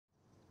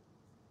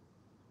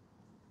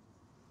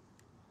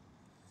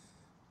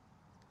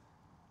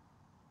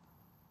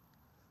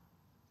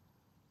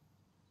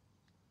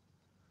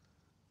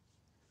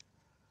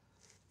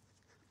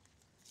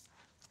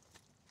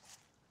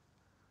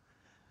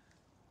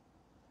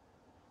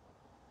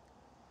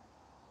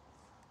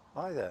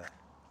Hi there.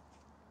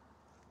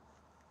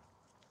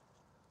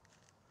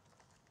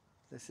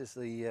 This is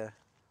the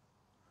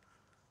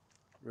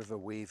River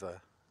Weaver,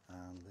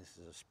 and this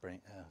is a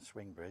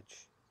swing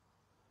bridge.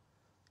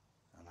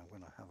 And I'm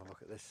going to have a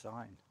look at this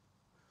sign.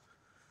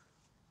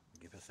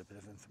 Give us a bit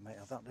of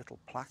information. That little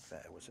plaque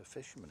there was a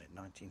fisherman in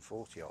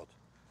 1940 odd.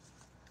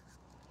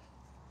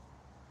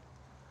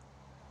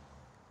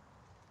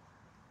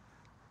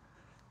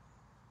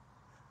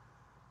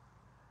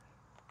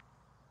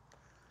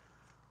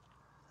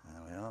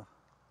 There we are.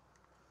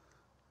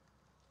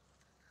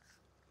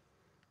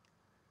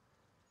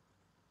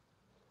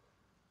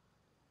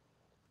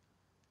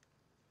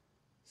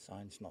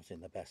 Sign's not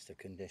in the best of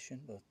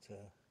condition, but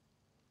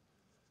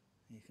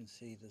you can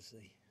see there's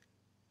the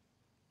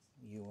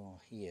 "You are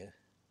here."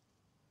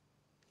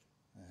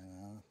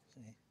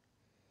 See,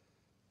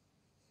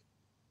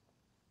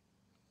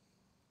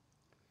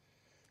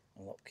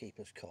 a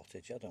lockkeeper's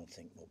cottage. I don't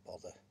think we'll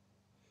bother.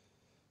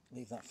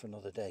 Leave that for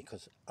another day,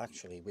 because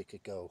actually we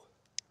could go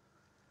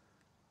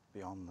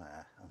beyond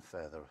there and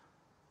further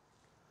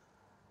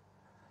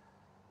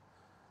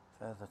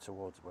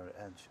towards where it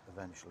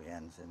eventually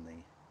ends in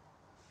the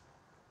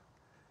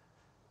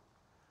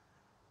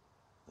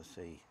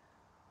sea,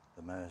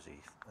 the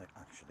Mersey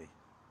actually.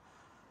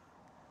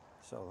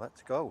 So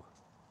let's go.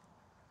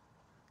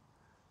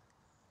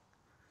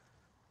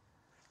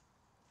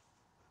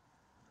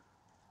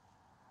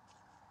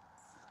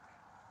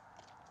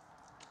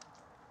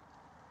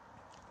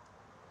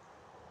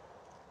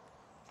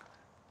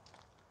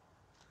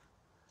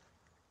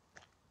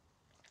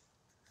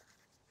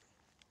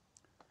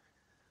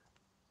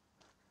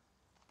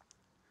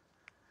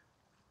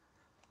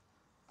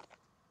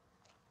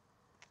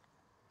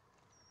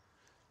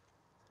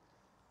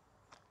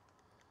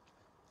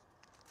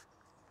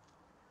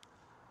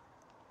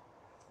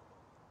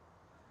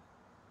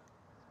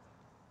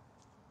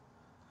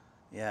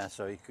 Yeah,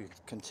 so you could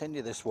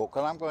continue this walk.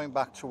 Well, I'm going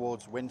back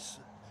towards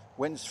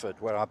Winsford,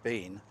 where I've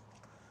been.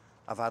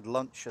 I've had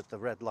lunch at the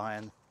Red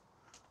Lion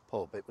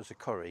pub. It was a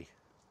curry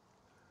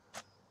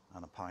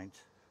and a pint.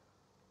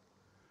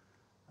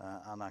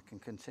 And I can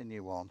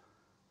continue on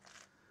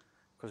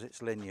because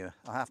it's linear.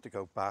 I have to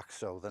go back,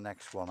 so the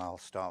next one I'll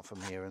start from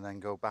here and then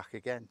go back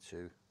again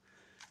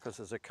because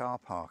there's a car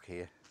park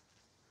here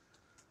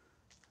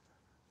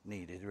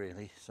needed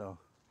really. So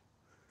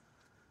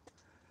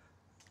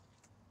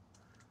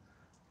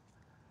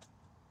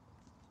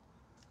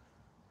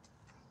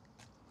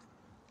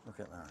look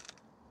at that.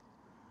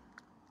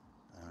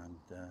 And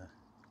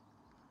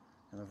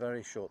in a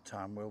very short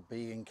time we'll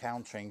be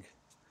encountering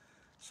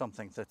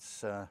something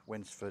that's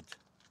Winsford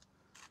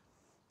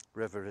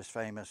River is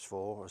famous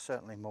for, or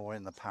certainly more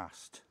in the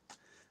past,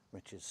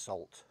 which is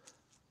salt.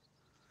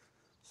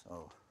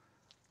 So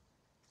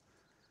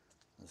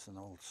there's an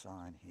old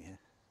sign here,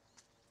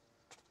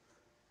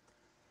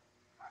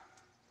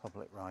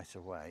 public right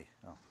of way.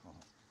 Oh, well,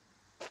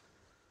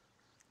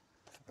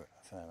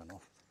 fair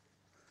enough.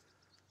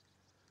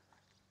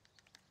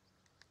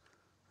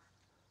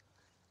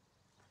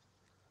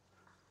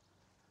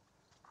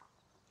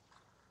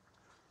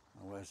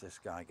 Well, where's this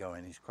guy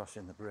going? He's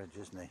crossing the bridge,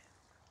 isn't he?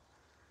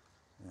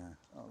 Yeah.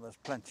 Oh, there's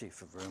plenty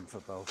of room for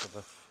both of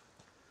us.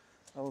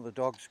 Oh, the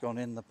dog's gone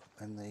in the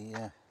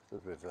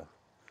river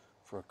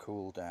for a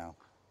cool down.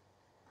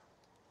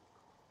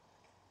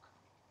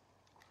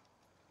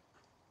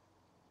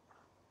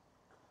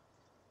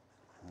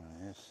 There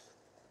he is,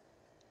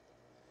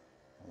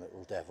 a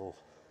little devil.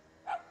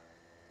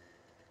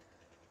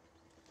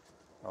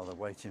 Oh, they're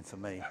waiting for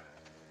me.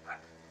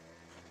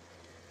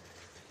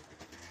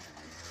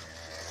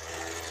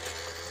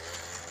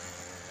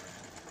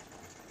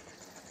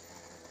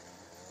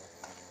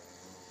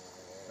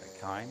 Very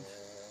kind.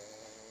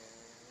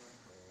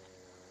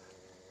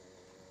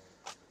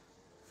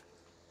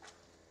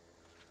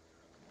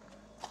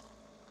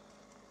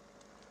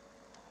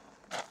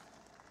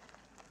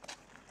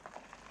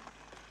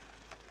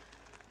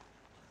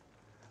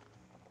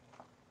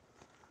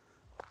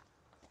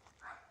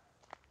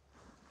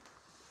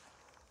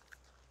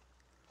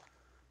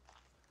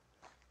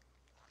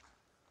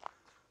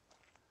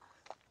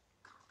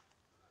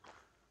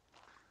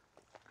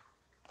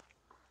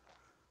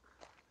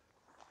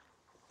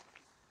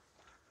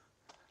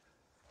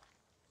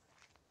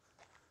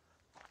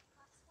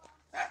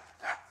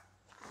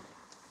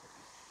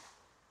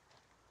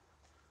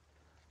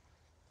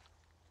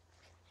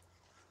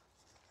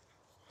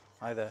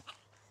 Hi there.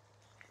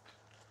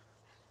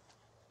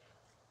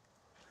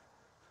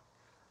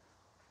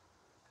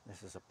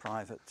 This is a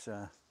private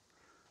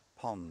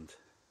pond.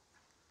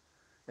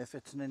 If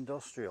it's an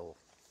industrial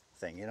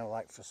thing, you know,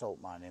 like for salt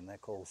mining, they're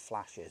called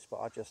flashes, but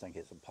I just think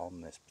it's a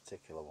pond, this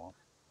particular one.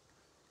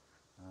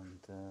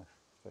 And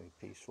very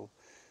peaceful.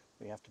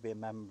 We have to be a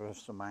member of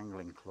some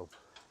angling club.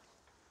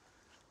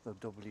 The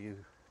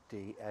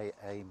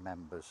WDAA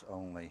members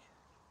only.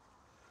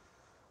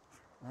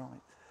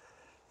 Right.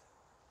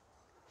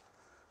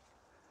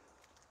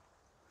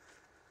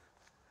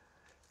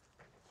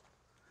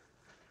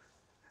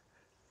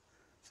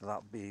 So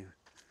that'll be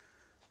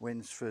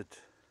Winsford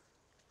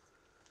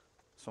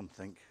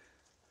something.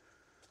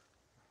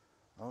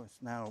 Oh, it's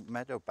now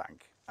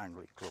Meadowbank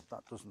Angling Club.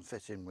 That doesn't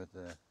fit in with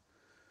the...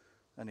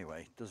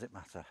 Anyway, does it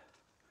matter?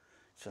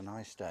 It's a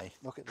nice day.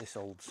 Look at this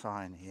old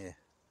sign here.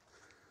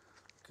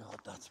 God,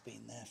 that's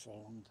been there for a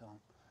long time.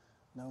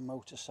 No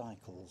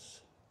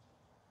motorcycles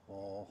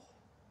or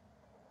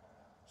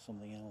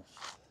something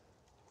else.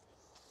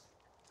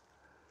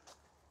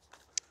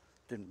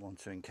 Didn't want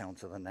to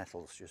encounter the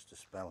nettles just to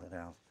spell it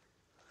out.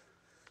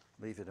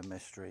 Leave it a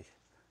mystery.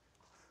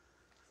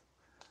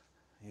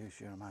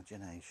 Use your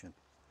imagination.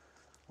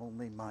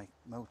 Only my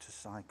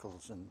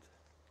motorcycles and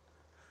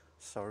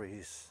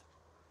surreys.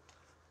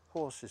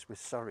 Horses with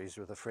surreys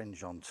with a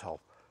fringe on top.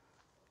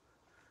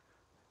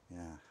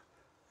 Yeah.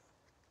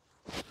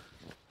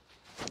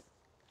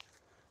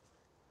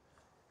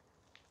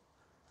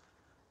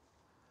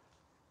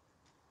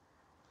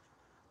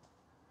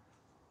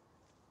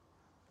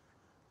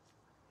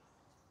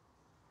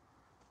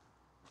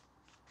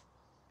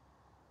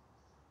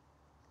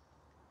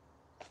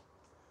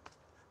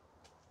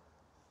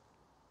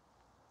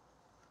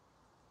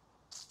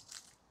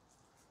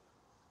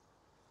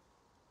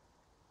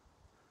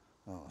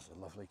 Oh, it's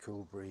a lovely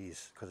cool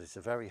breeze because it's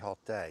a very hot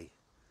day.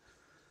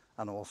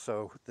 And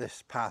also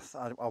this path,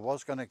 I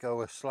was going to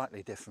go a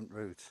slightly different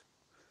route,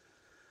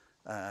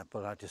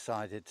 but I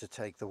decided to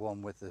take the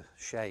one with the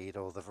shade,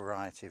 or the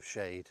variety of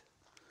shade.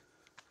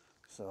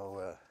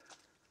 So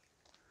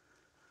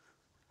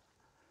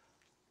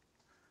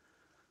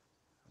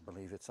I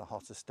believe it's the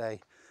hottest day,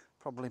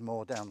 probably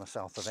more down the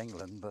south of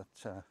England,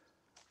 but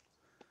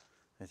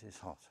it is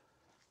hot.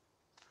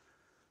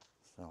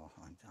 So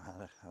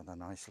I had a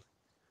nice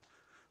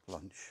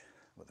lunch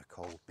with a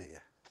cold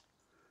beer.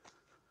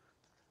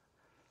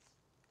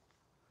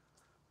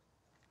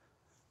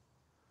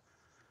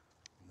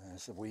 And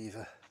there's the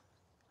Weaver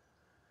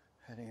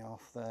heading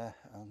off there,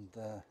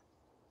 and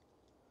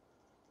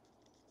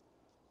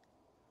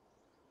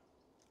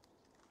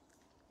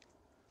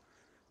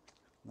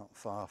not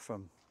far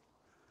from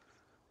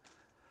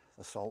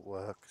the salt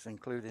works,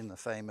 including the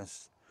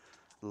famous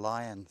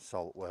Lion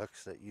salt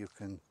works that you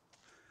can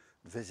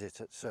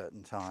visit at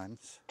certain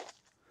times.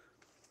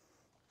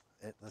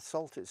 The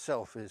salt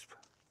itself is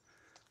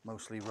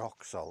mostly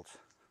rock salt,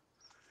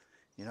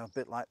 you know, a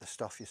bit like the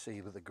stuff you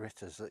see with the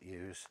gritters that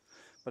use,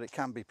 but it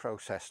can be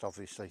processed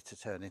obviously to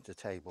turn into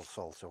table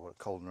salt or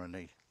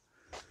culinary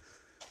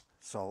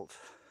salt.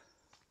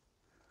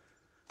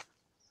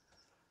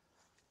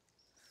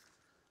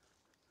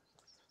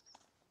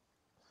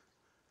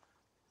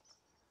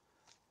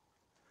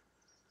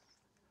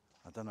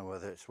 I don't know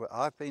whether it's...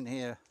 I've been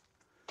here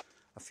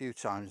a few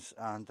times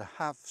and I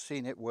have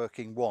seen it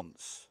working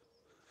once,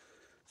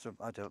 so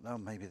I don't know,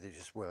 maybe they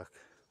just work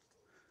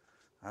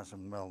as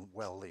and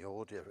well the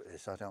order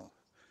is. I don't,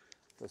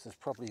 because there's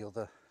probably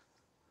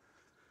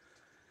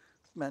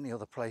many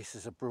other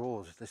places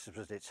abroad. This was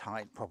at its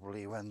height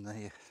probably when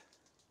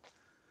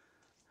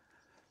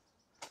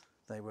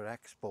they were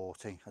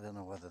exporting. I don't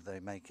know whether they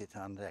make it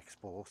and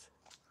export.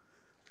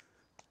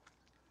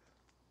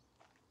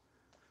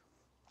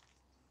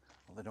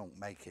 Well, they don't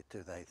make it,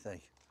 do they?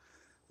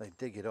 They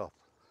dig it up.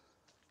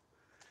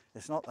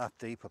 It's not that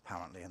deep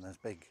apparently, and there's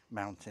big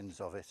mountains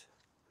of it.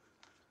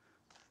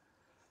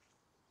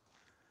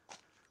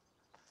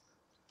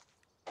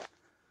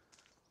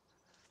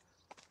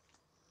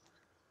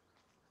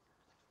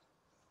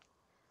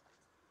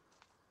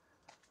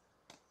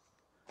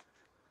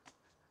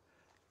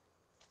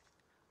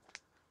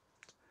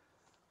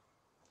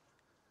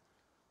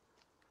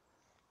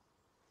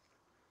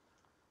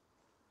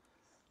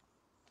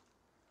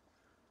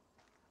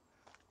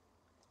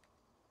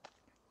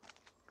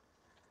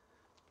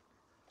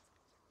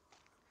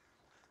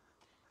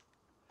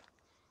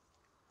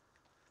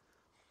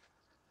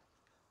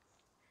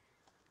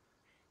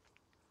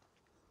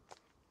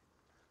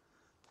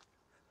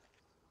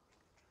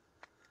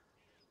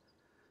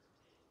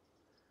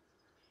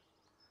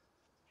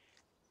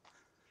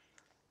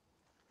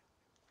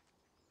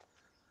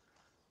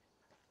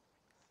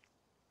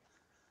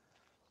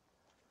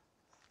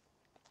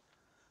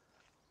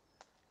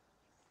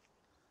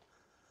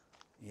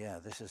 Yeah,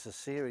 this is a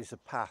series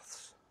of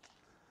paths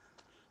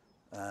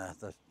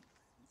that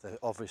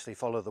obviously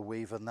follow the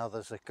Weaver, and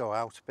others that go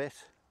out a bit,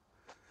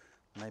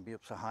 maybe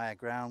up to higher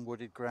ground,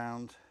 wooded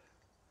ground,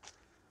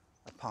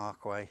 a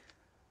parkway.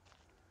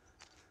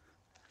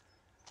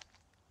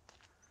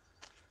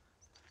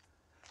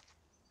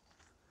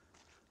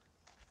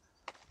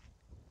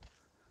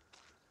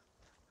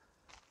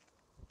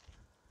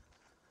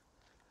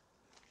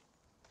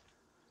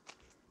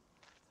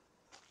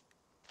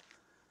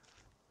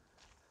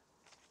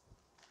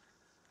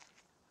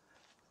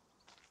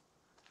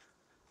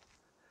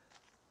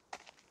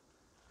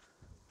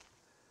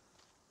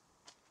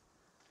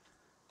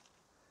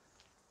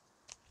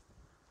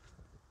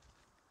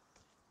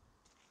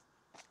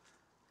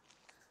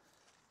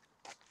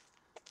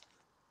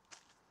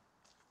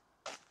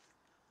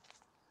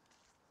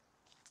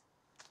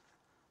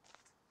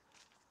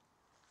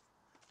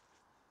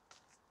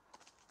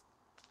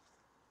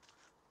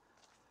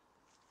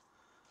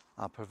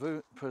 I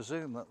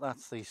presume that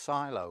that's the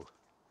silo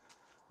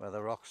where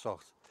the rock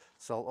salt,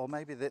 or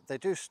maybe they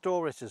do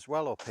store it as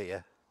well up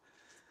here,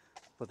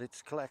 but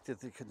it's collected.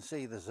 You can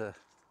see there's a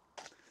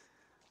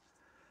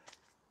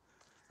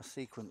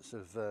sequence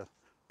of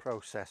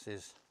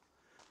processes,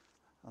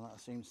 and that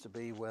seems to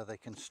be where they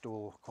can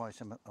store quite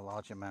a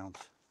large amount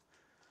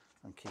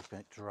and keep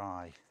it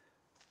dry.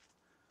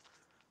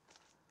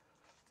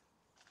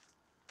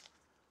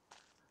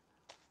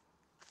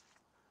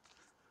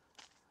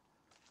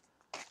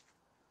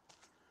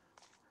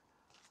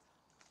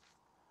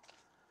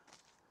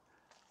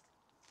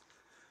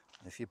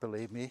 If you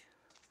believe me,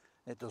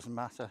 it doesn't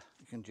matter.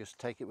 You can just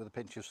take it with a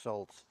pinch of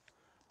salt.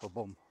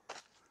 Ba-bum.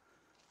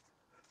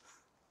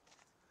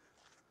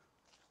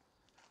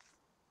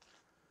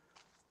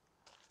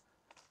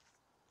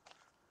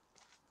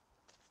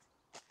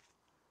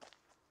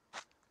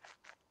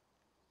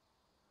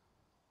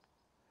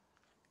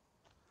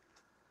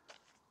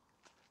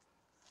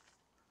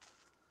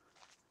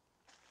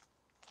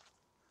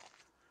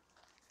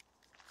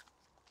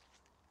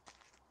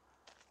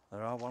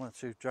 There are one or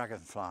two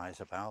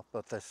dragonflies about,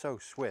 but they're so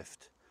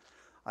swift.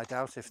 I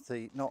doubt if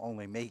not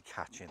only me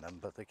catching them,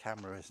 but the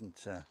camera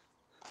isn't.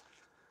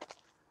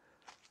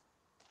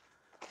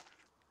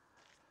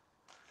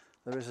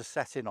 There is a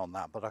setting on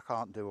that, but I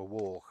can't do a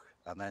walk,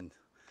 and then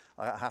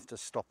I have to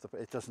stop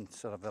it doesn't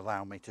sort of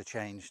allow me to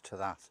change to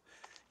that,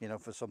 you know,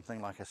 for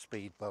something like a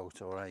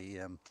speedboat or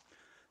a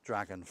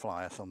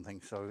dragonfly or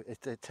something. So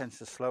it tends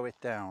to slow it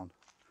down,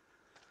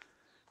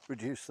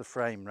 reduce the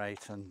frame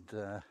rate,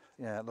 and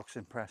yeah, it looks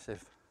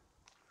impressive.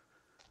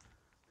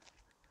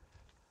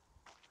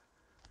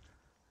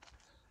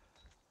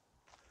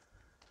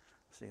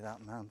 See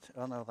that mount?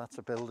 Oh no, that's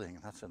a building.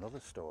 That's another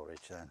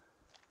storage then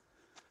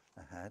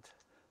ahead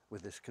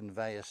with this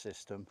conveyor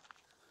system.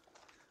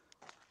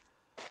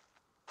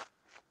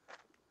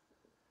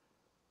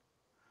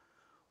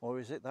 Or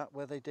is it that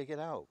where they dig it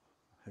out?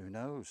 Who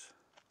knows?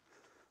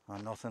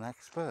 I'm not an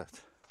expert.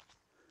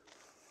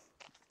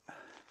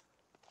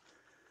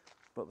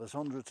 But there's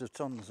hundreds of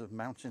tons of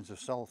mountains of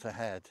salt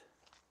ahead.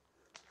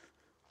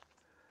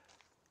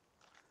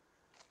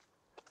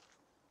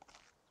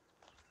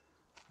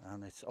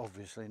 And it's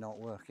obviously not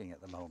working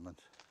at the moment.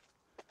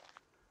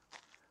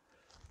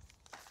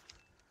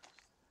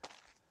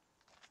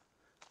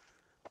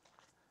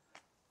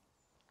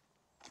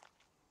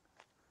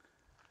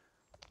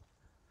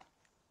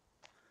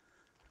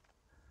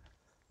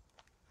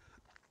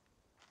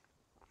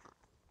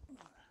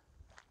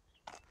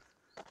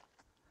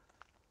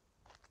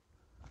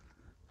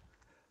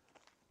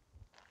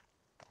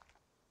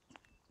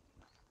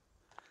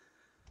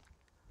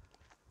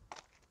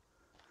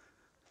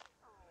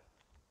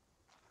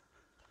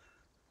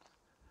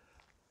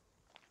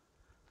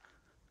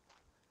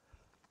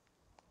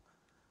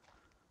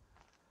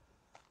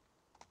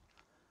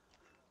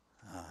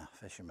 Ah,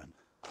 fishermen.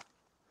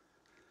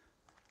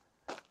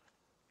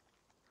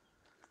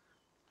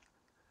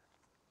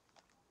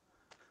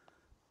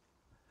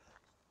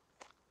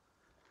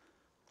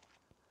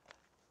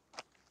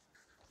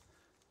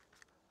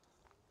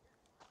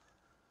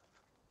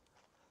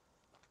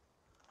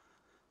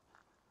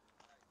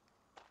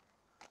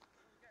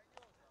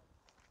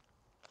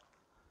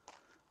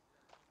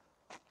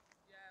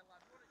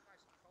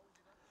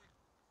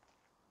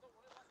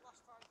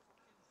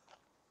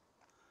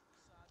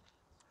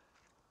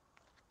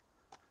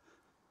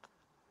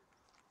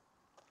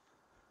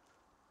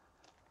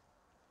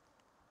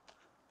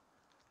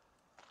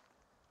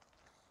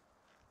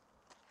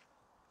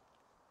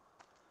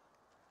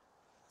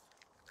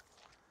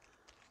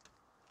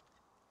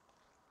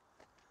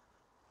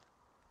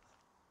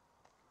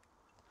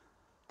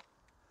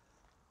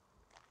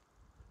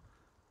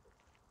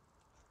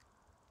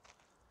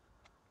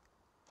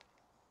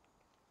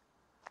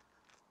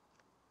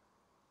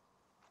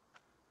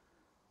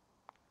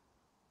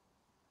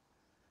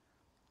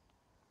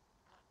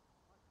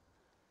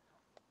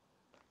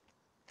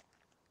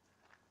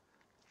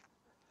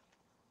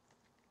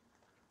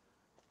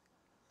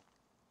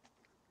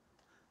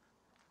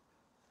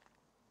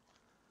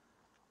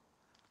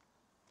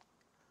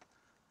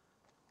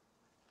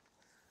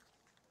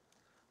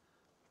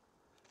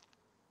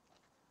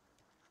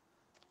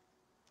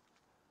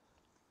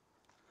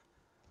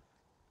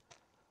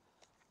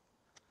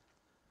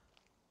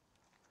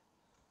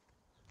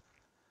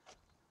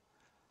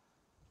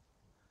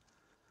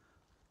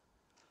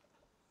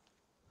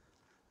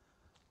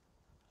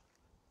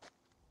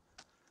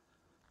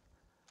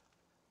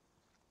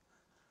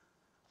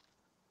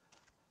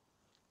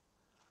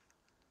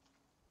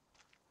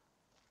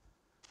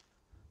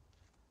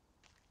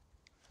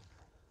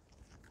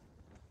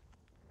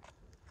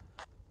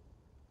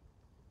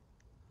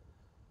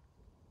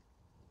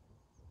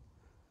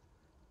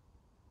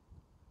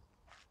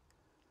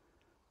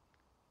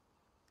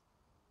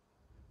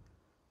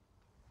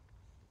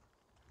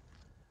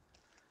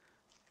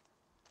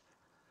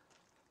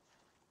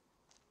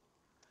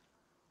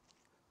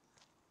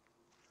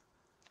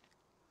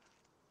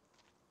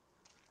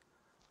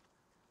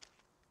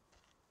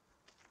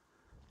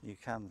 you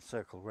can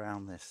circle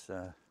round this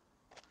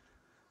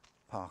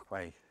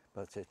Parkway,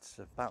 but it's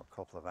about a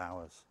couple of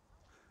hours,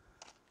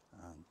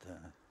 and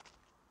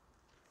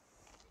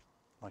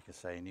like I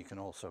say, and you can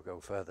also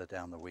go further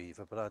down the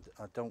Weaver, but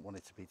I don't want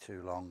it to be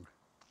too long.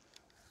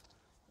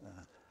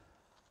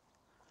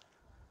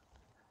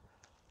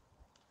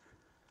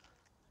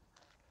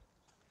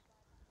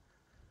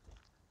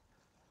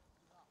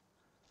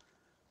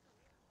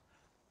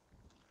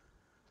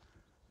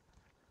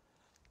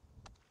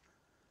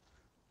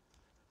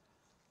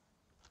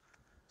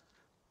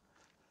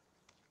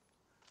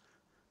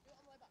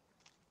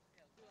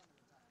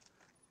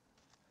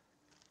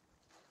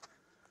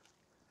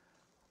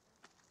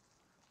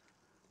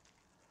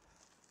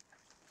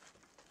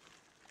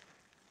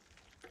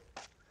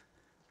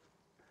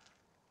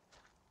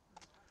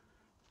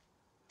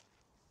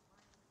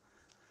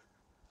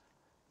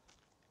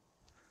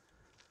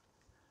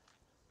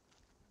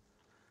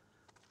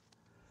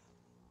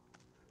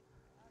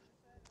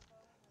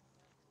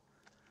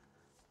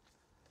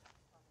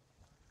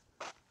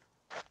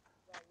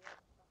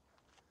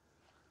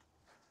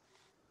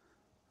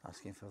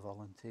 Asking for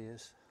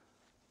volunteers.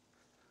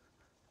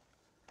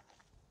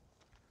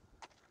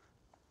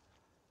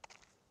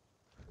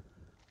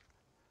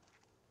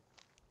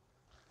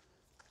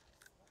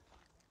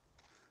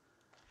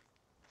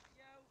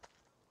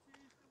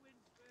 Choose the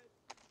Winsford.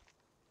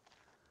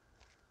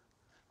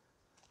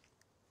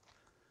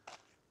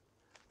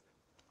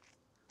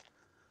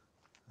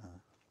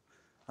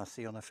 That's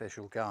the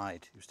unofficial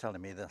guide. He was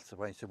telling me that's the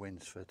way to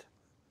Winsford.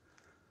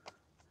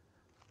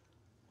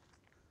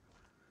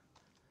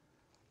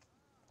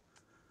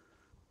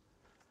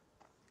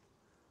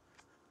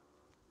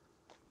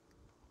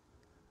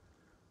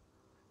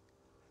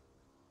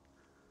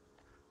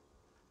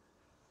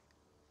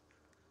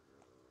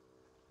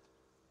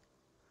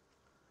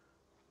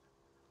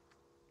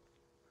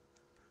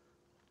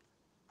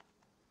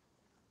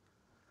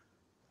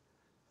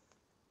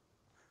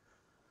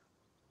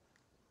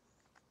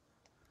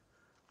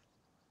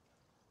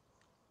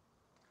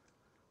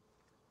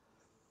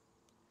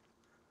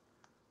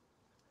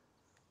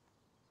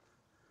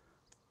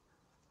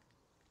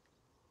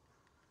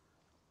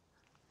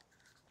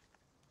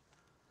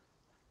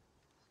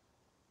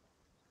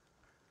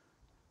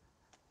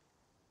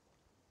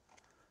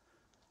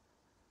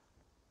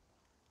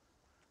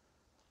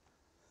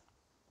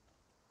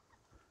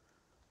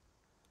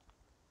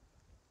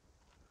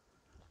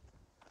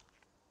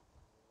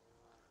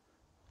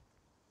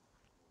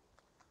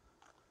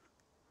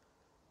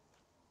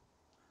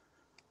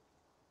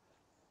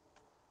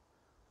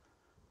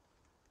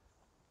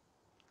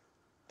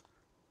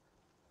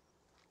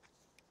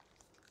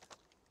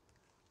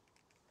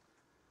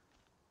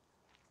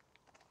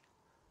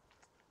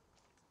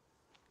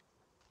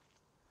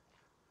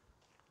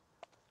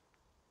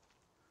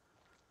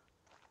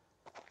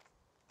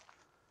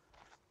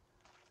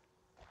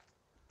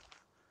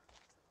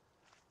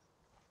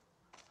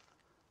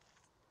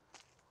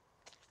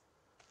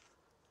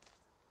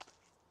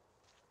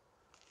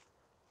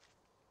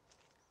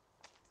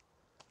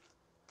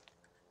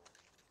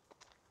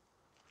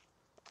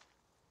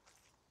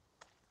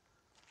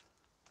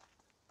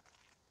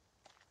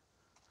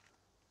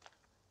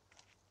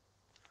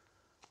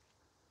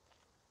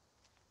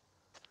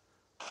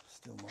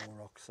 Still more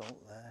rock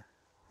salt there.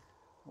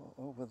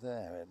 Over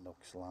there it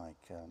looks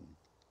like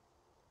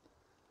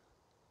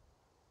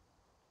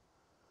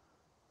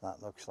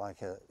that looks like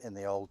in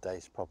the old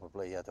days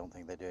probably, I don't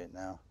think they do it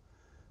now,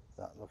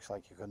 that looks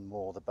like you can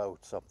moor the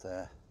boats up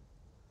there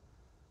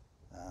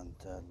and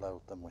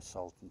load them with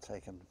salt and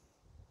take them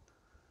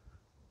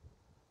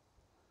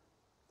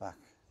back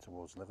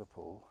towards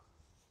Liverpool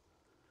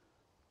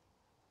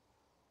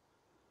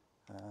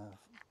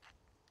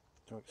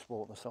to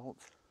export the salt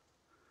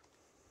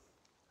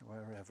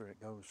wherever it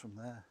goes from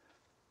there.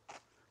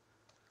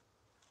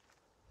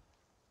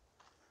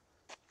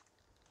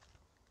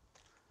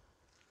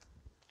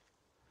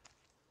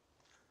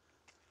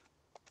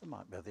 There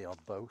might be the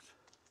odd boat,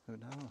 who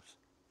knows?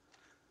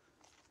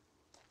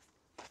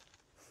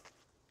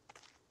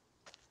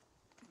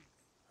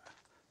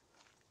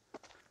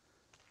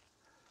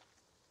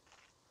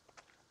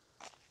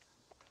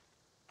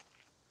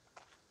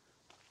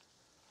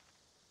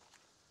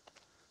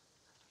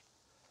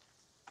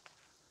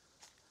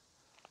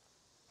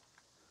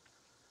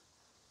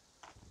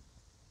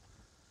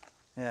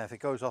 Yeah, if it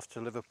goes off to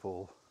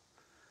Liverpool,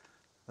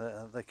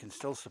 they can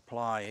still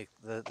supply,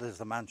 there's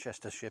the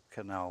Manchester Ship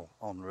Canal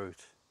en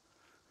route.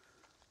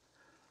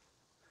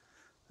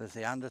 There's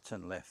the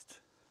Anderton lift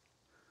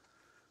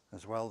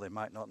as well. They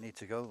might not need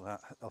to go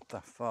up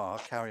that far,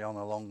 carry on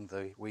along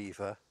the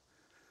Weaver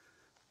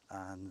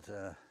and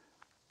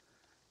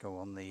go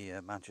on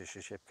the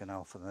Manchester Ship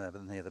Canal from there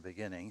near the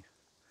beginning,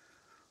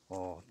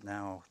 or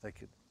now they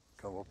could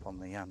go up on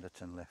the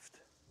Anderton lift,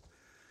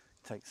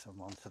 takes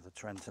them onto the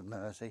Trent and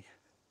Mersey,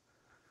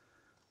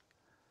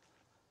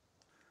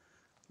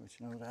 which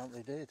no doubt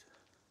they did,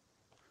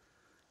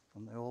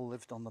 and they all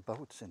lived on the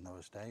boats in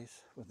those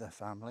days with their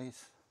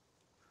families.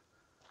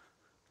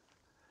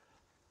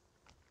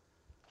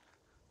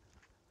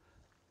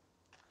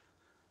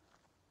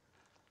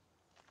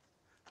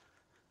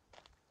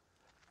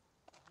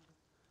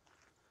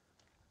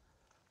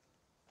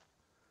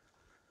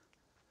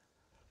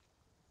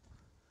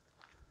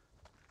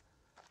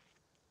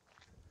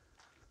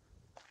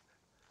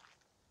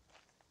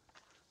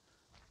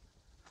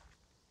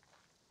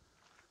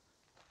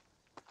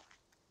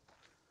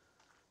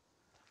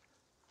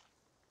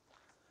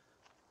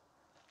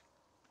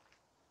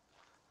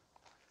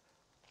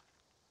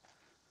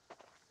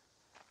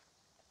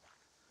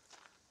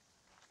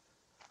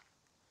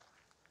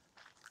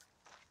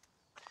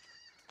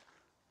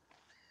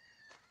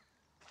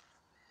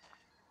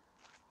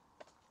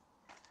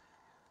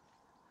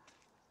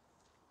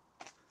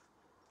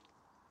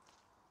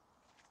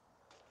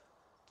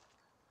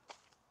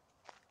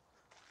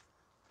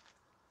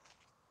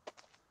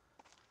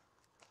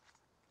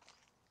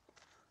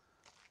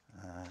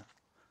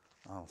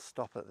 I'll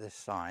stop at this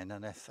sign,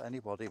 and if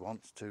anybody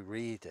wants to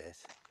read it,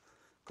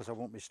 because I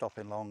won't be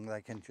stopping long, they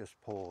can just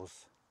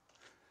pause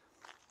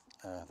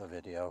the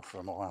video for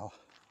a while.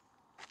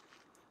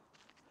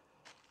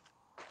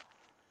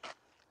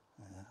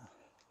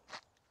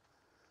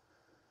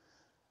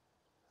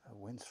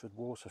 Winsford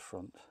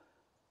waterfront.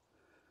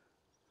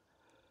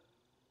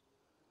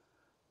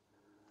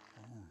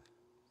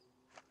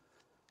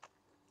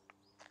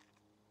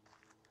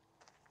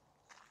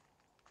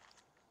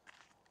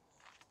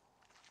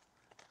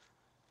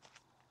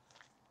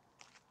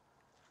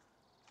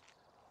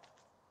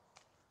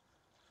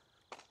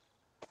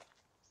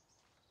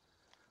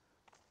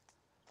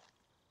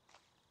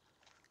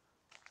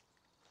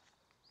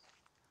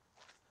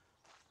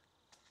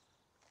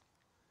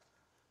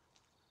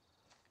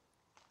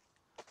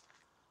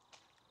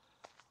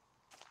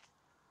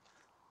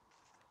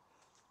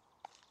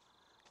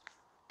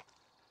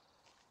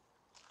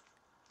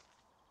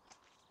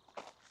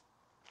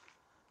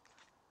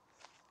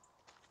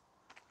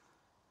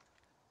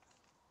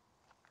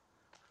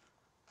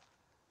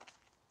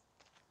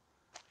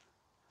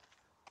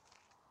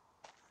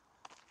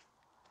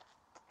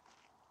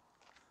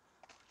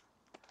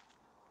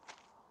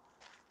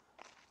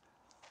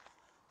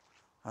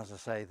 As I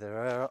say,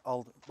 there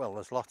are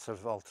there's lots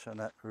of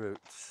alternate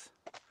routes,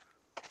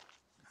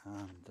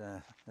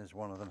 and there's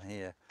one of them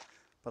here.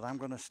 But I'm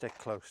going to stick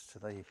close to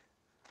the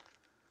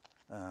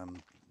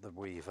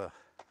Weaver.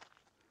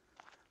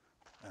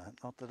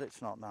 Not that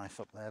it's not nice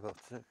up there, but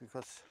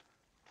because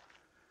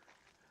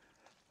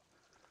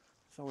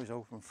it's always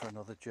open for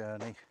another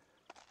journey.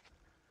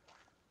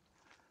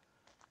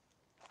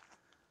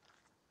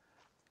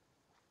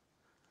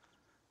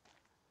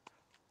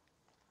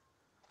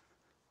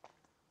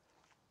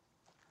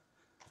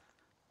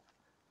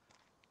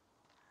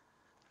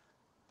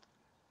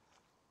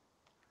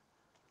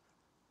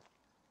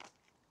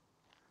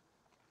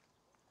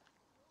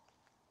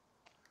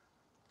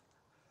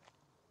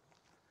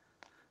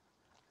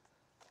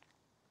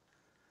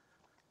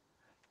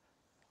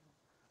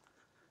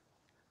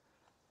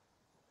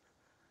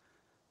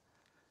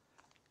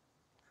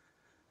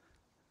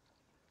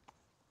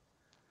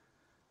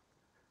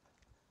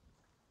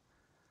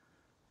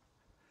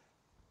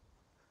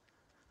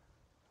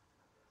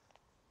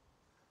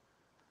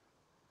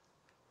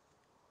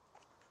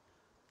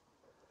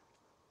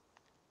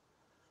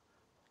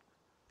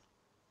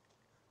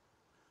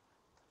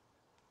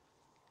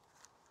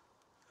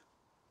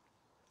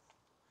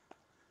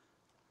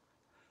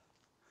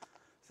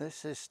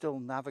 This is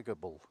still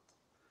navigable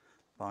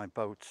by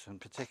boats,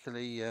 and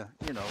particularly, you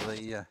know,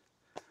 the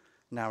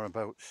narrow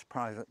boats,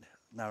 private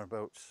narrow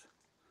boats,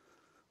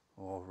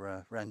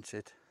 or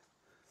rented.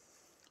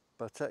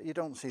 But you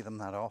don't see them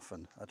that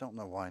often. I don't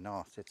know why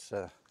not. It's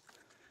a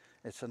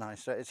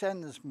nice. It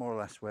ends more or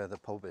less where the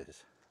pub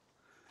is,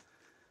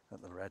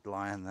 at the Red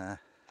Lion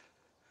there.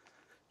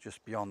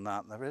 Just beyond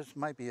that, there is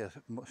maybe a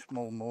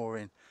small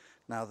mooring.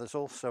 Now there's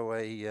also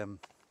a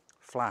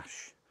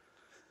flash.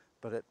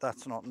 But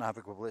that's not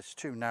navigable, it's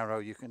too narrow.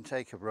 You can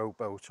take a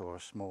rowboat or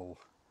a small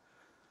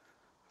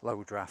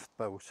low draft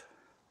boat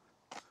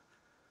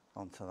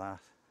onto that.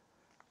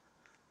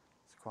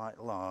 It's quite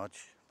large,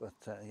 but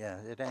yeah,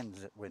 it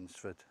ends at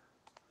Winsford,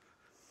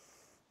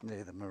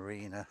 near the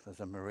marina. There's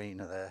a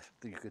marina there.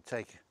 You could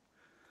take,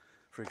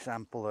 for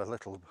example, a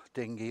little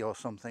dinghy or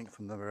something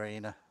from the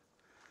marina,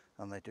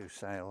 and they do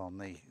sail on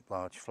the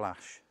large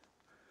flash.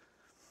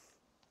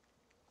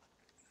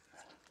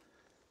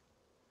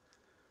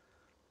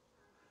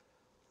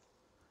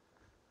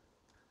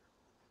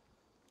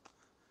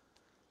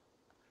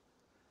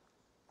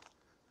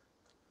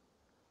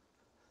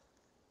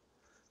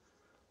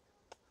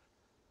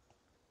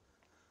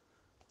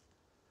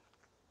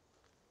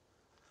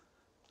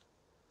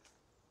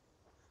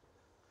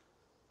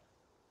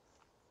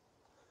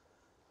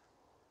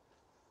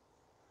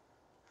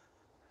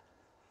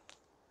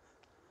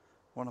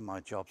 One of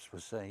my jobs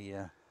was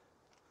a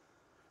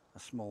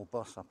small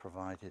bus I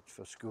provided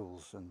for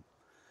schools and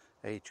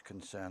age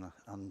concern,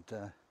 and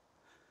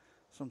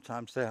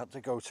sometimes they had to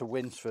go to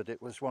Winsford.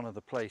 It was one of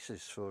the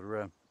places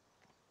for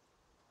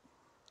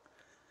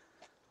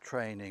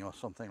training or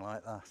something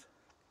like that.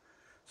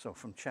 So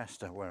from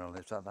Chester, where I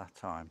lived at that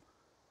time,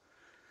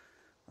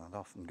 I'd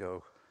often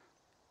go.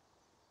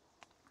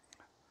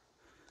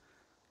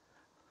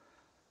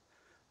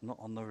 Not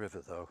on the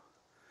river though,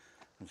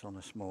 it was on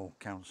a small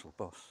council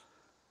bus.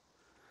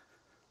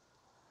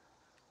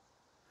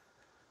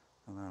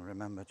 And I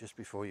remember just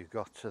before you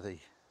got to the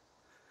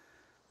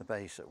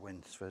base at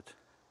Winsford,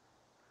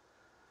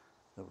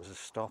 there was a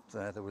stop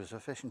there. There was a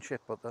fish and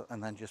chip,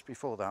 and then just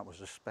before that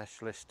was a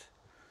specialist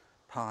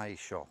pie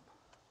shop.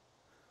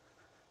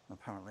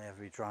 Apparently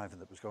every driver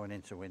that was going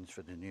into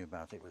Winsford and knew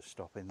about it was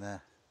stopping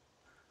there.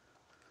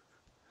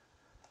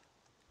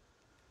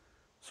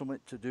 Something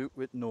to do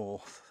with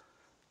North.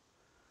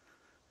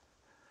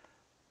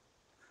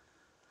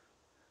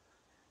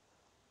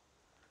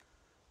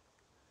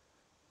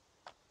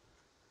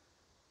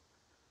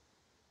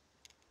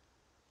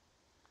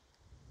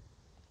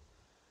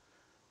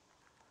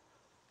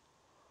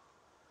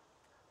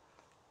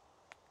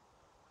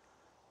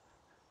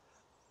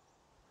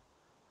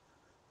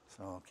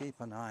 So I'll keep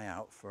an eye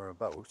out for a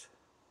boat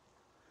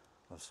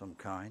of some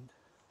kind.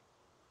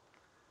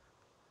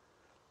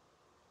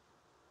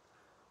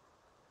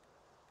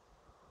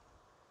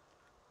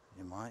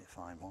 You might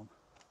find one.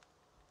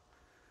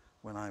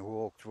 When I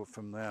walked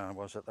from there, I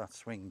was at that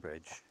swing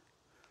bridge.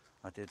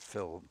 I did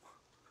film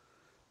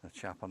a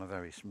chap on a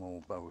very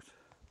small boat,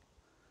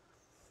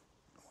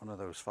 one of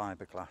those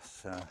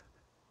fiberglass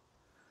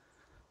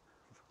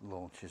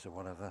launches or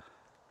whatever.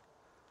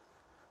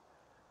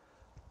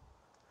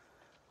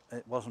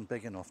 It wasn't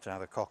big enough to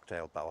have a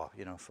cocktail bar,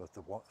 you know, for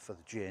the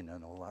gin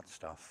and all that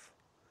stuff.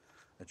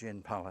 A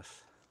gin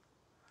palace.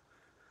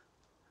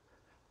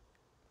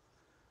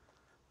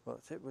 But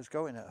it was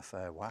going at a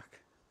fair whack.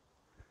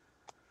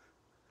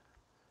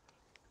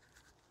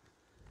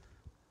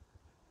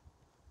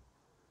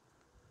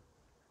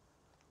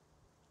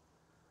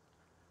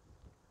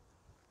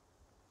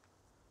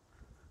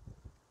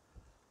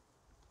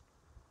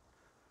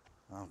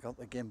 I've got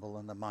the gimbal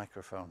and the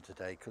microphone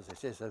today because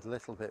it is a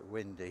little bit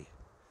windy.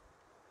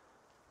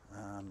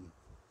 And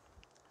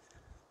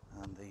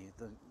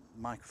the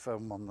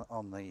microphone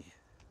on the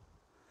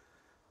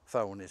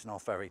phone is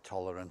not very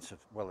tolerant of,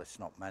 well, it's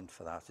not meant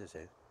for that, is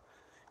it?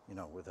 You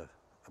know, with a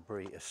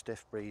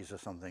stiff breeze or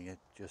something, it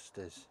just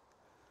is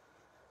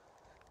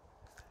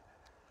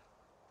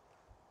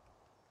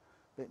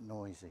a bit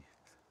noisy.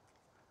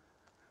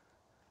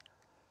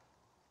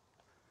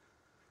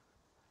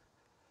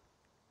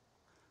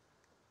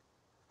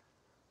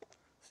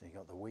 So you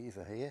got the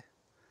Weaver here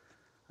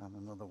and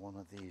another one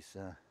of these,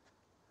 I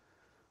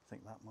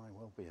think that might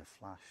well be a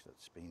flash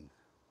that's been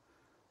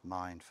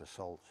mined for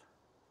salt.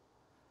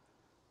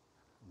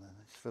 And then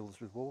it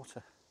fills with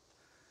water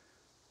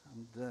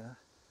and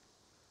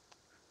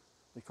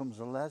becomes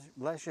a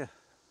leisure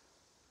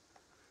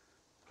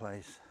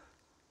place.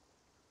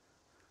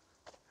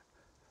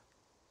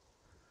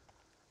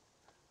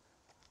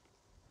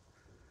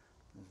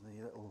 There's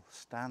the little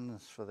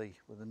stands for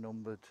with the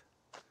numbered,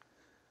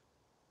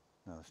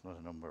 no, there's not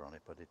a number on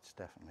it, but it's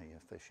definitely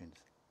a fishing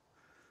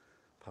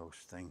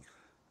post thing.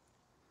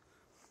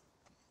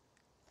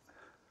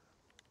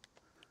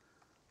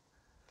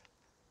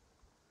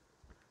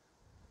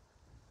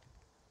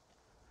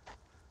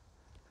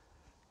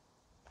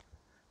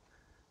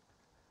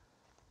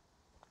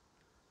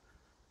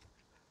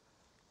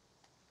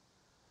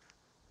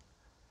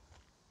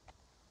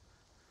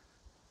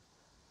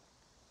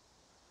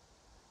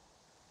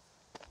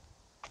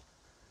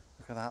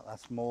 Look at that,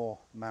 that's more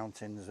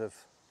mountains of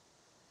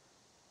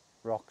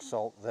rock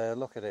salt there,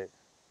 look at it.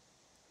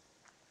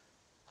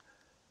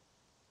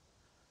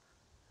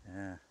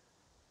 Yeah.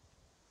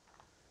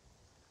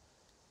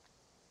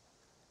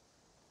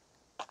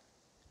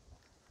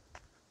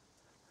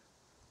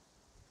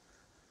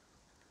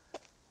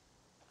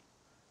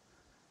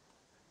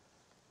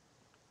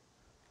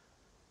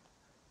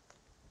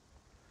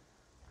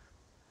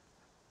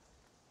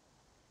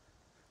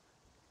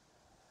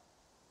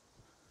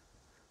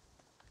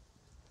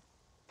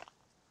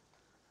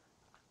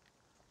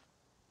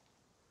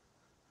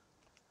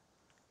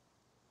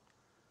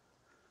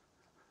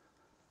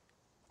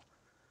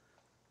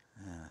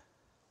 Yeah.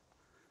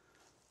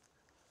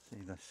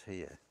 See this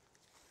here.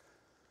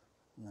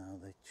 Now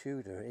the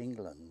Tudor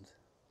England,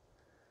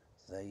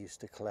 they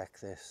used to collect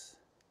this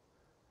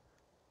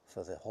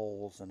for the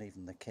halls and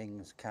even the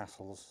king's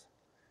castles.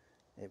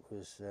 It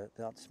was,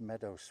 that's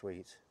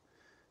meadowsweet,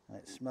 and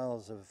it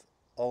smells of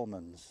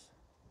almonds.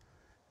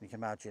 You can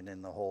imagine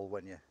in the hall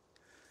when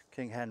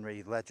King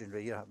Henry,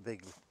 legendary, you have a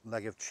big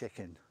leg of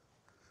chicken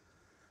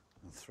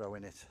and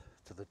throwing it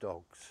to the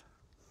dogs.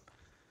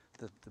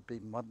 There'd be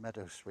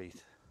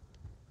meadowsweet.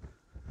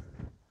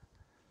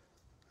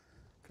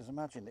 Because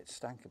imagine it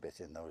stank a bit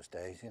in those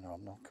days, you know,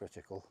 I'm not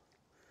critical.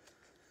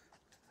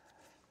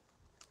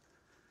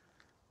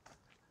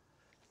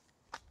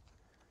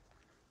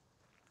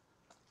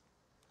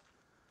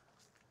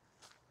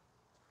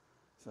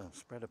 So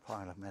spread a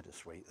pile of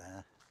meadowsweet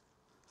there.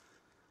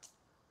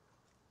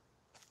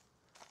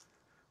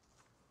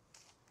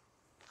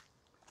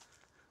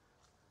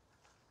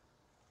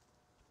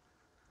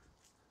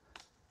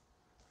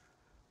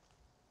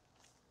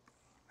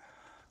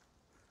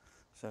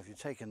 So if you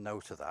take a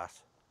note of that,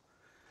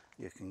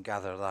 you can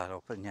gather that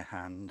up in your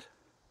hand.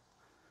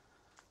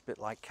 A bit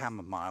like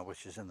chamomile,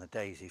 which is in the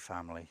daisy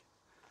family,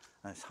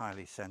 and it's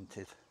highly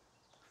scented.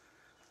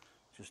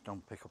 Just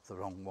don't pick up the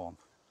wrong one.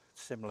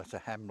 It's similar to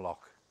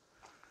hemlock,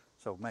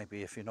 so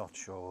maybe if you're not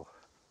sure,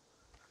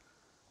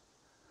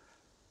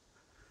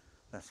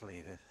 let's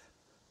leave it.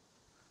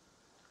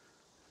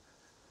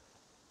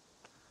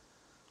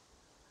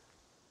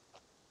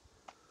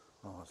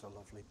 Oh, it's a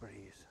lovely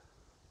breeze.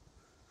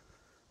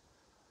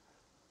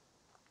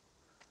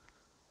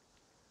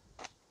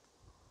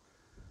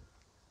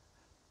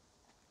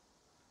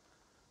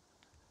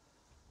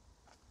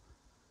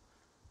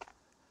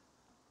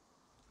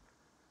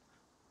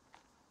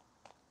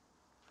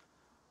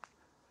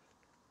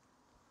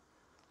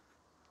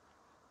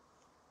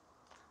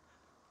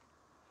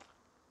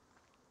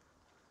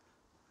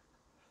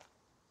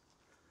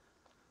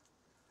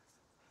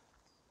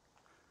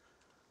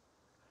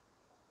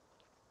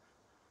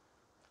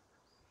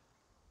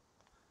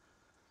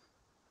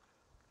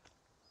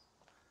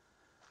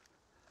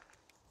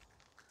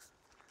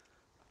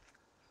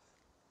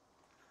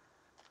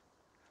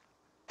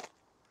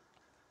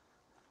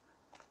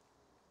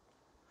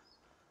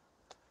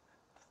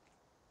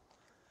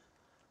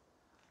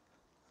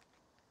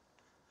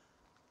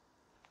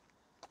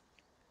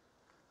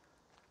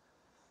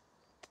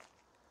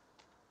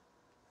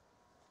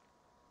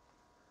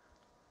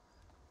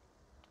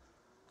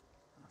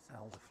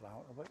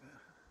 elderflower,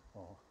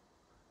 or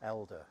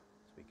elder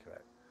to be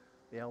correct.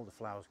 The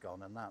elderflower's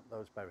gone, and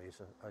those berries,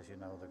 as you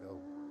know, they go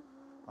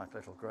like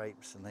little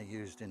grapes, and they're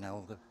used in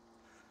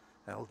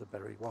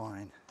elderberry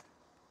wine.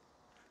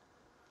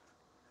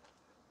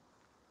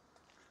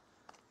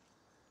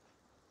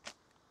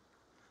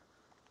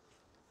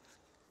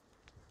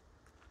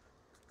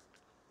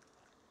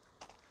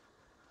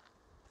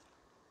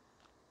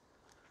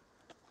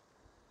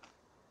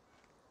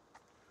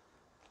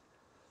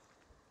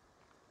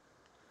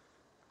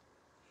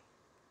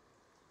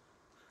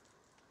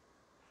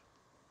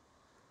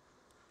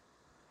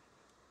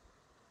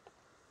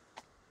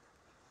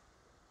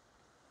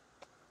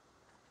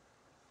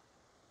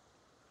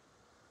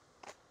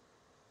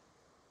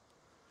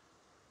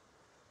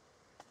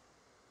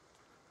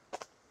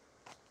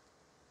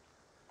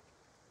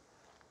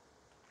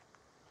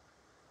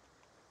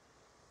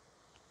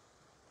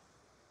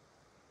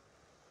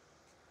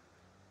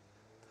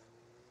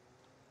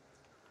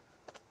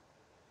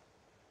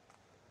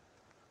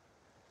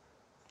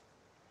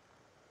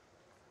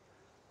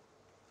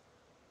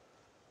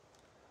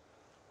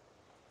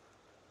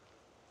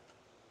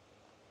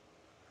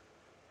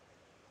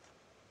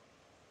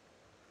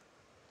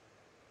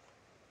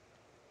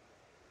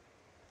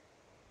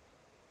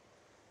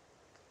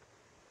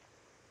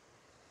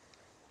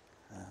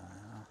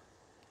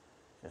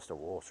 Just a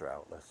water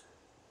outlet.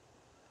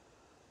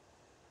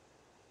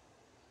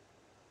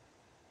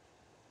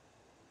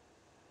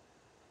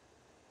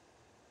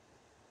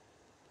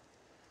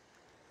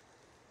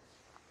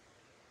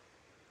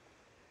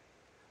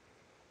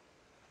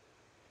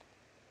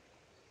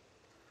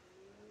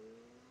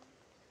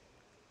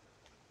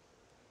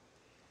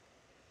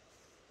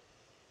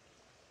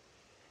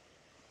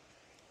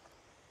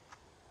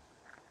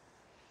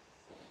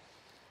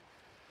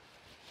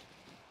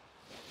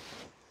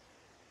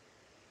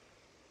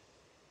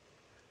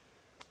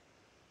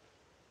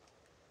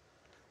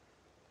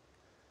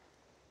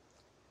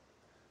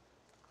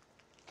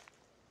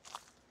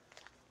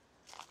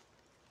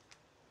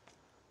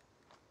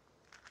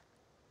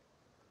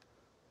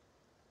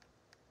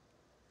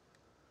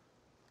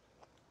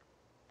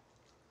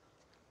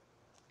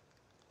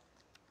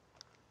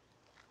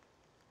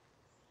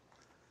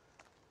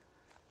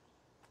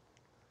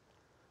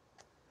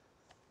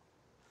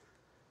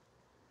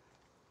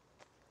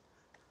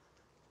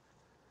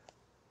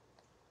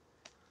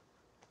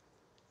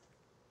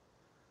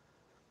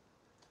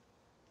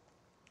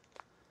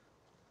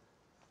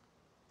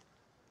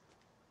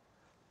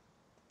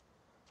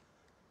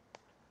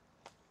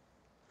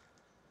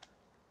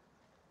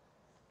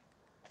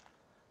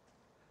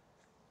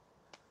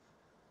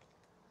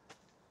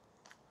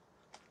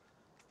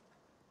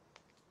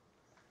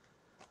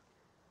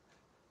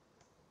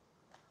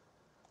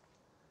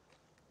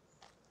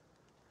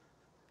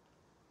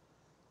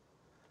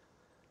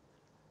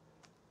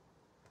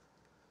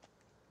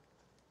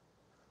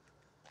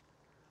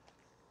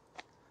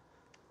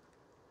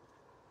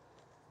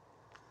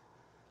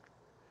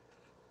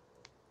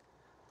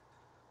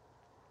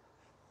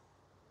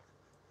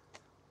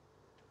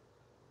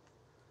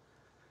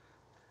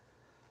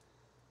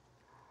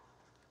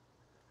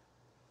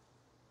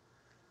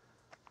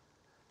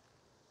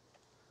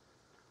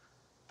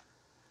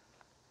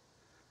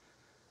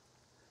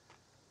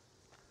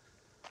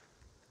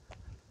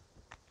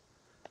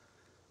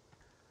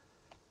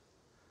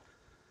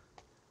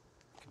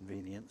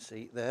 Convenient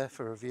seat there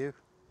for a view.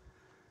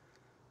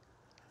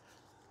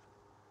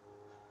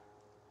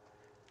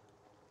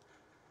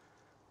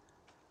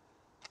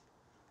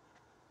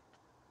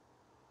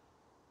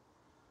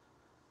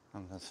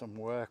 And there's some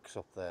works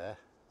up there.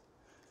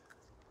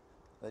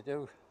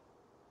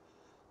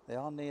 They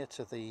are near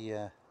to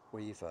the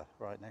Weaver,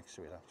 right next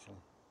to it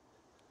actually.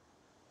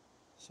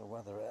 So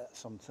whether at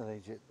some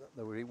stage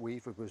the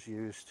Weaver was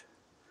used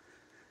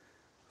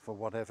for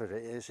whatever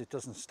it is, it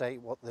doesn't state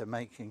what they're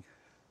making.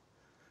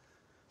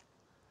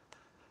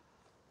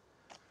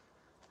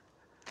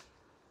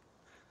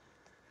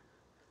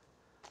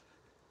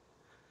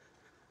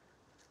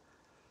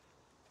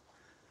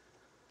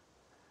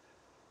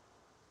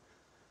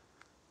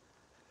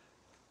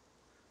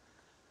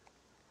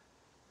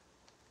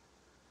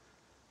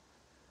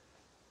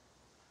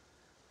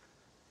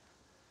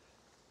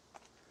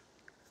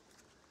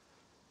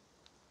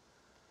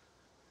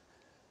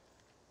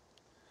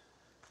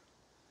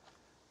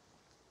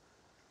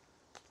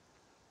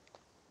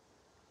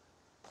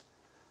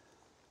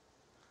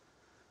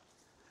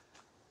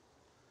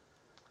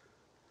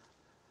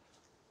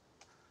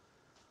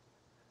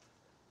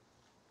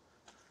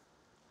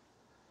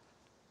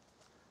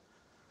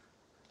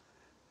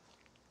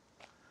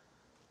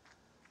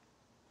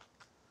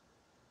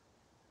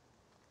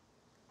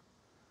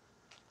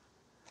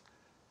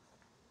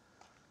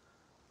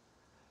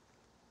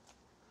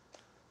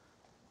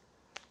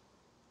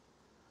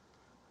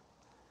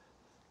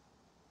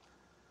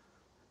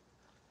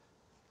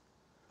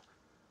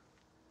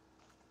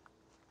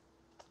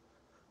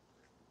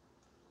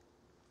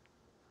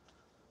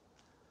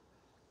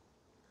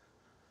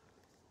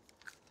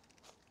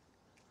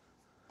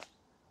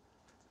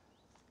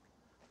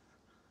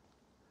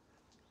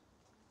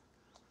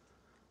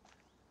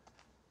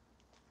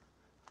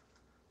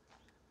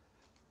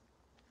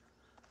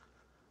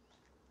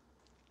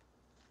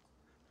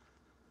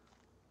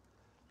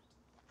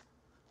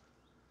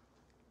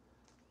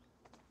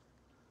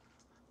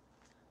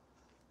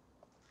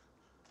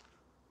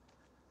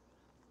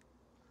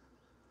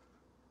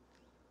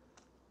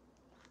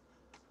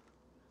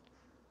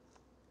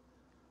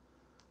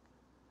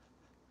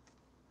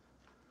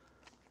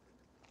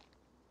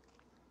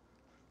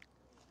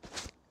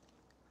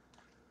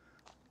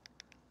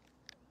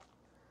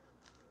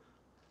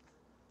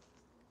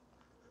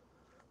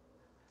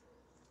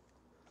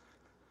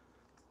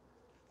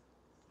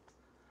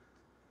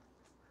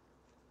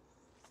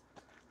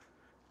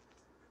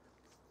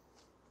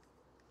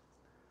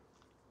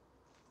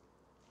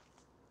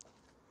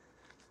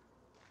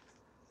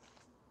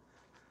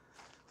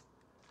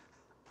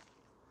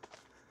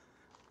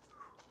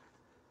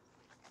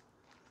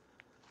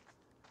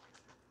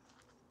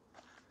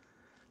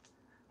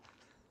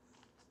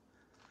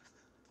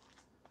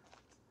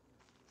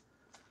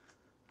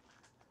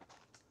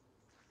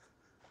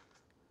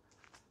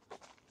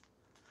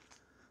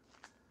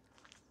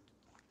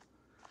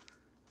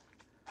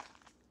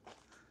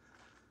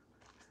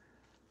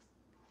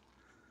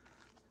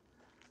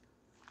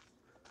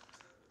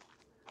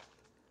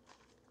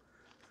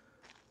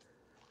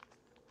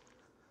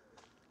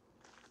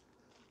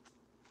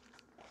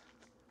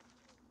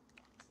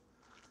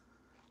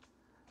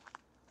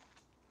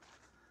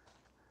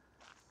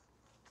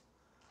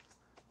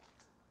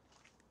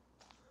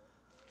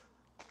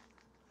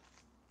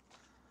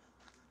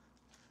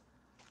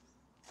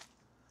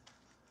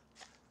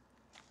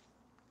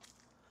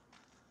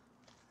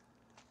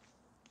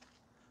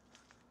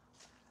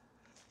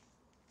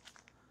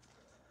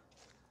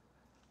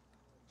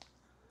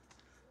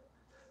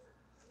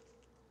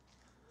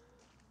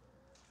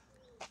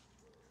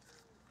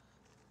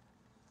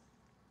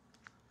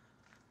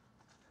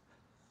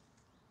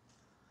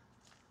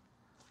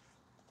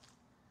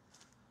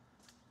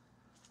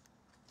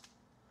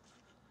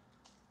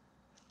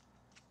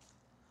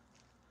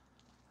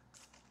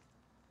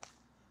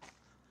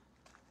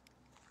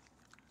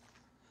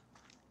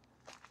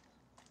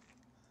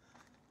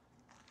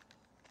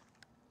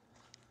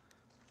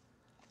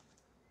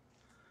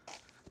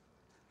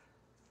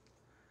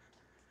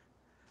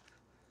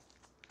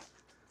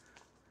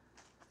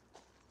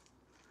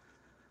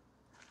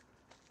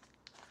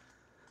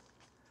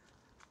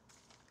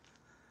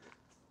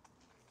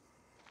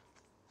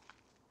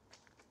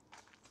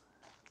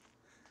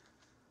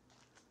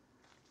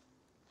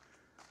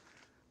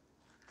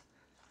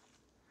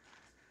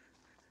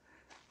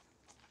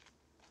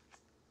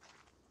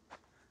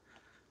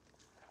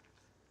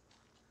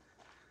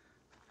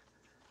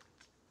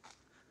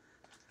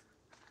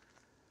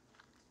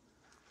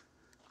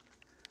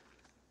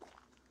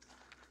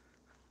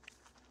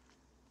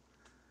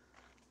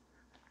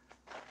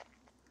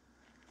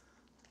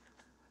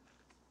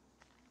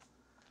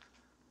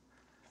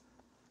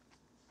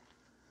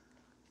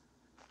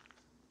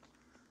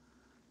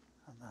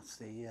 that's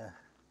the some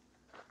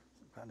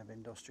kind of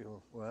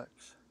industrial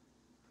works.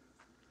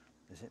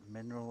 Is it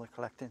mineral they're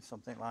collecting,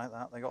 something like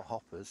that? They got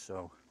hoppers,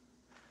 so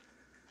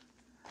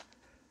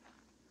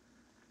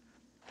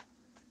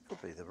could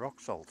be the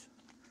rock salt.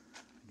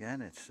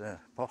 Again, it's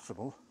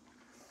possible.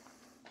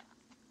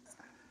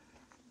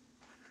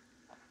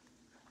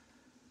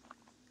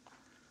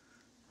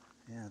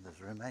 Yeah,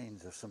 there's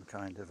remains of some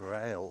kind of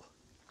rail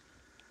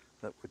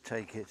that would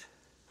take it.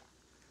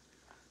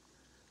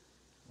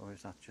 Or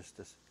is that just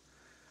a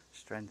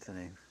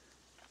strengthening?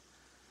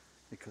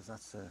 Because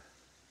that's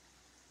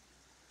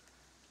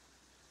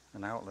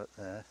an outlet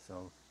there,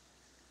 so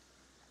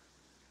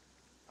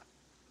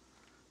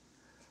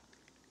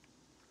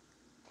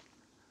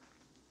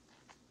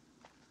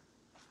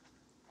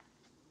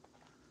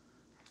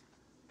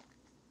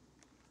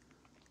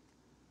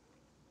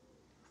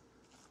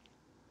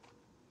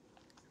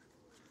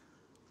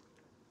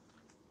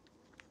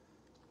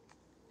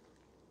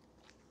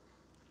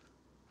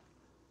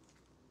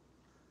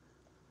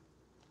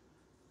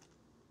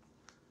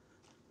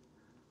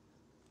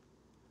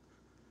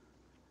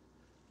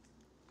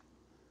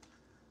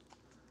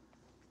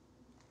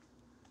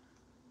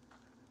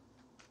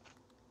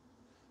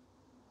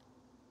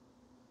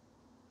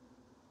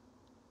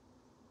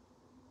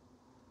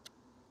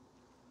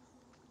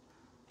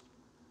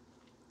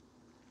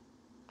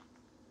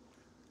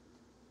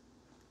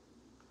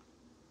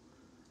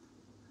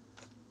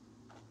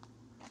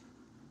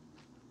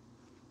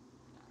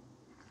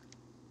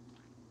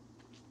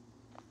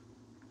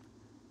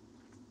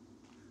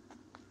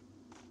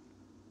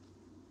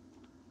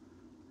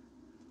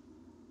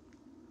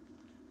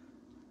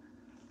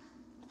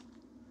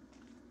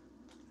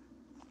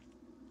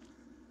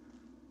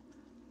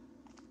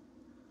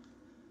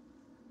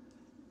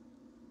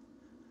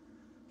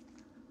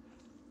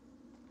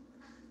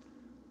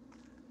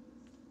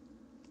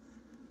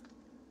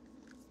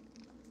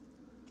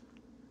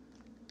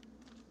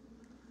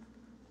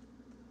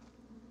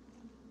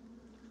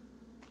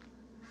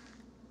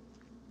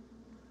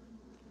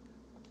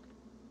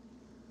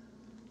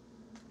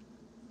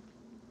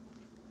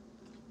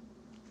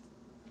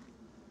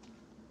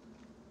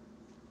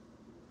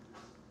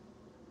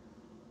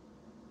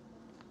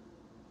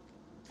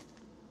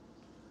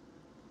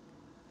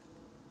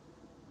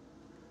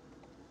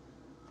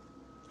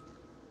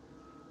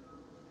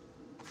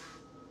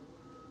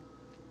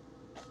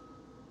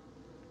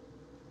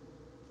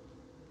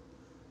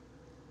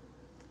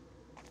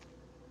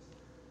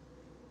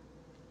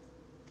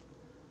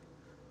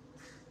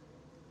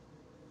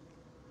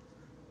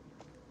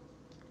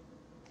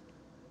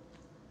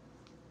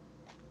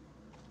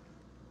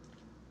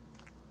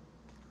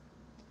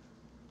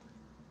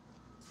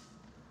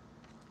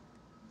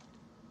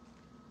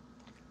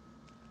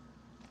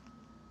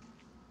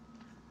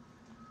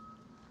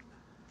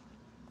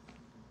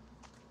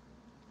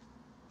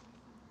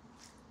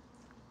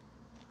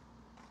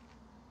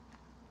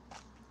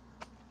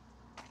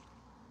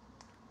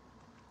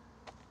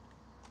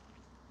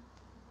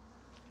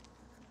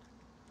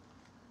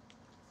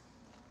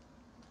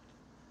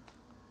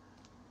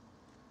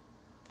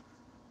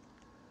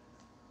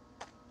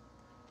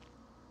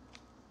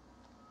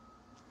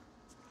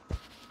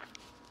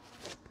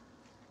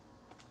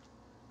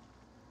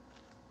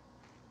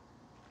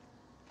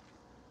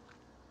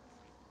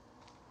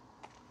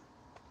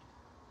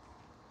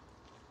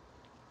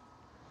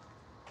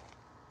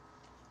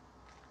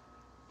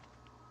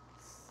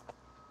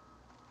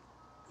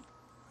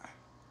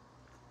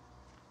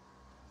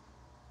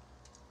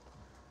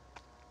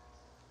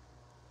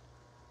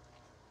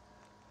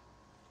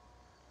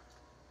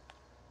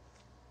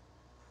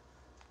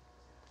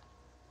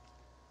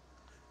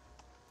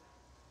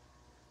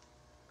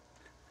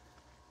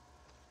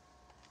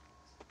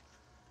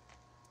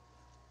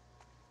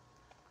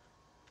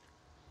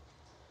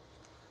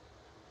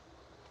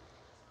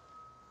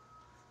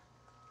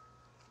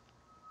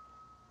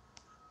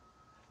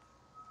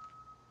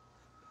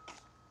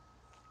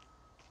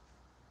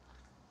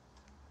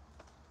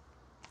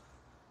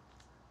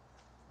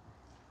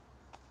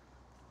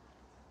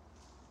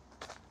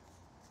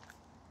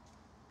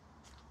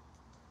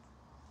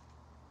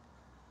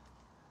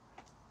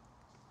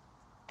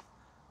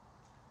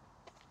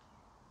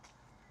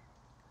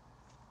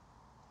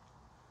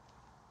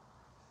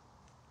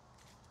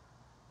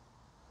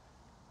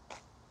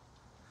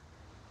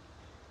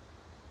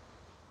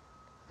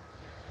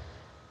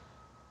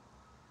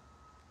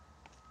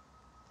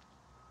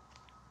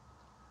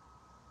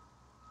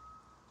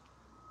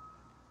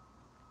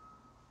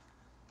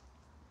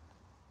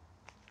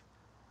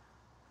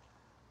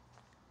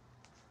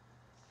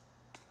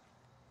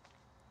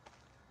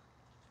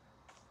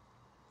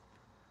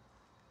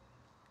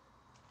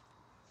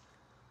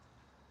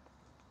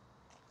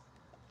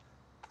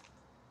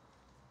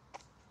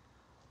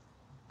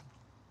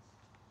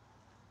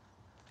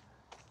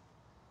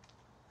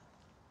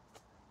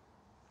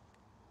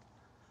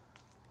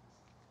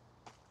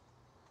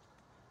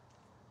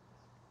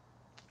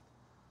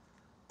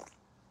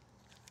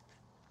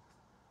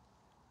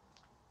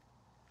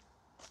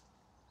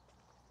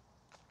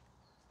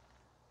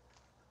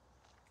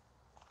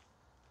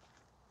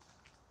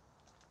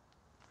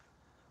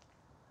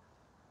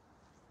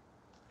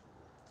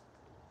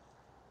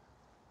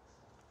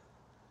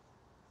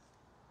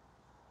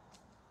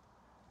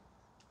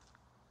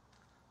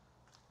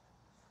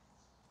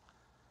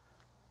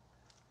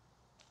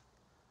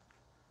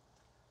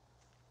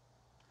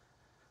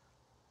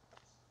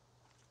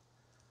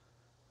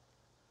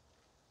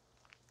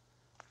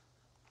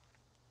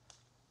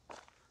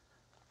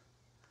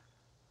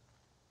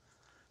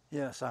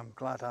Yes, I'm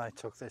glad I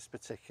took this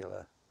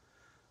particular,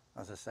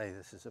 as I say,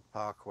 this is a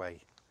Parkway,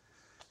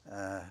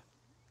 and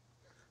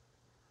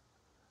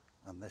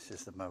this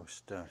is the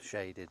most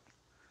shaded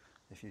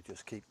if you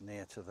just keep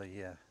near to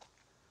the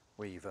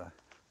weaver.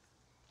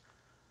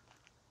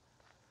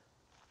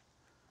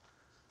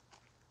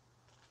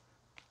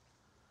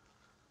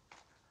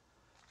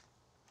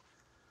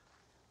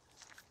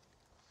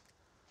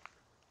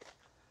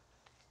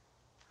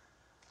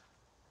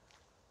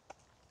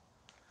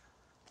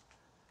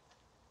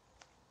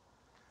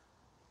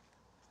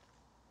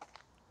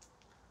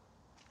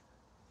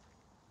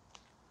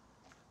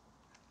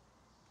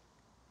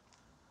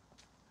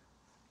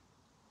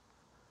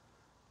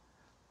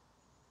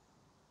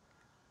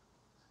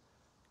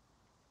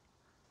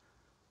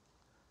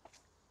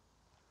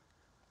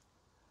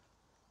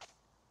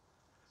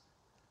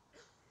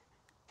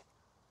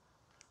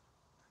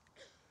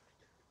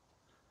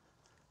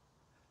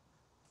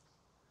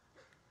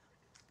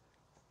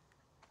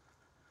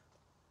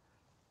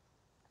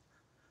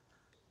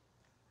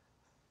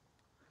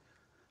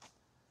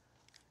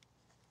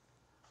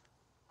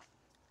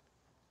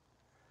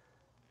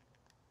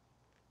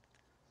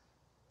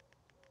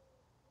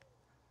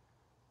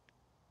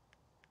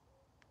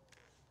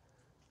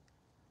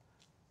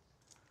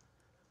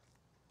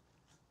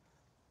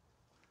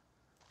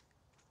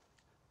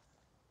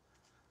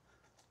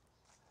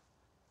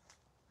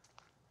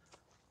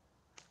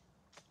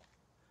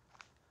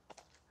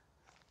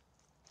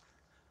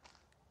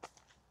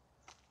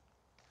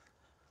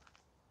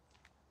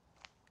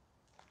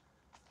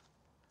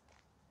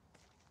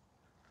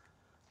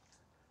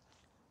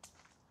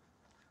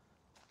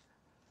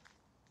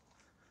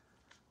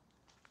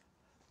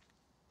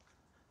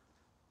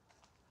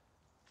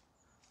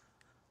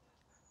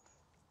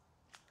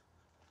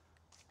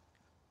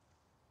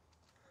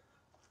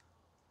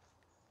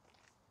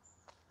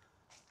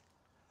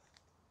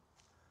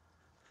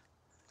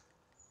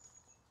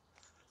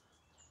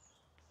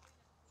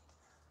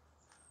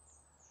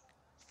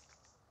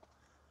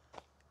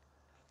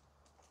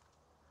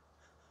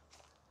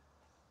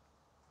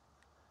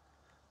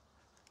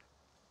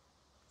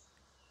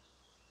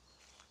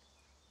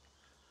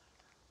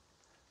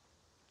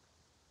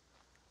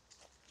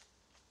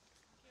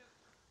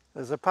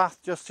 There's a path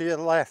just to your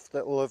left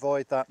that will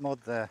avoid that mud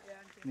there.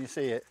 Can you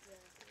see it?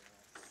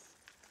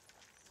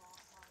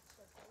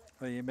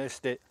 Well, you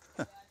missed it.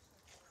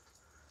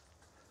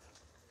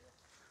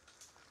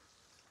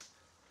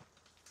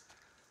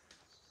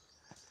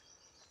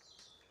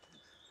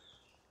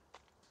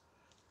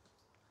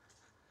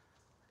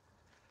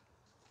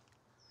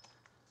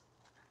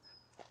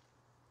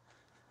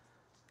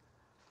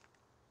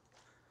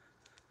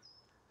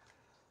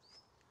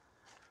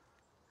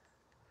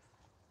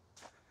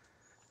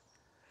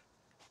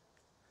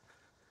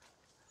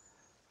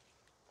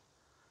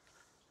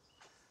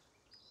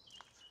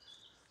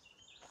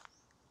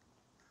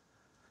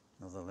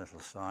 Another little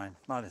sign.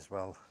 Might as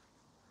well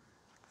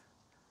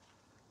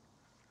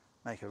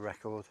make a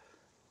record.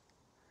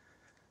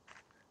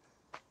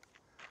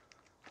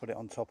 Put it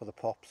on top of the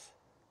pops.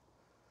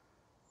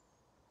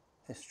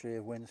 History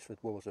of Winsford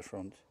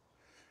waterfront.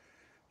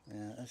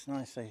 Yeah, it's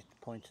nice they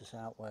point us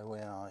out where we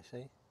are, I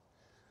see.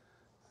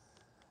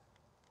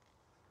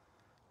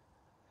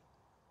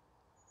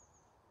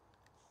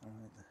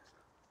 Right.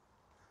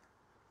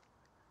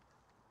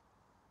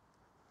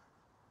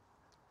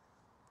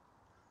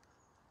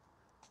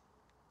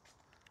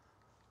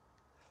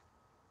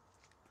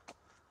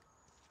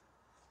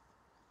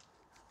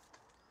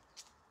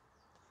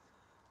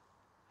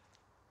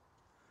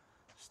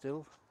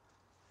 Still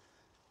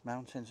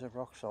mountains of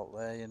rock salt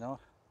there, you know.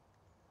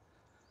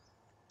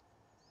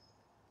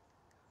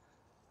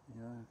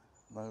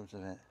 Yeah, loads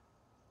of it.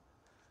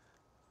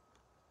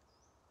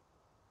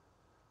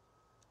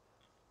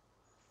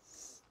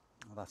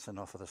 Well, that's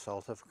enough of the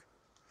salt. I've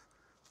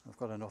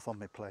got enough on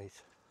my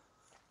plate.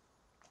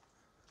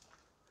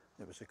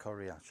 It was a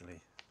curry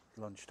actually,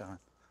 lunchtime.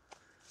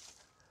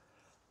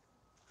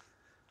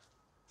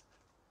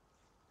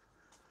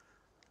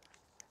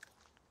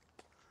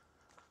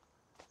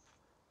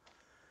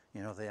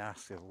 You know, they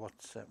ask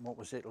what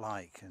was it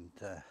like, and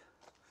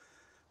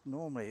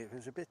normally it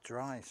was a bit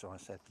dry, so I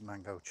said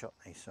mango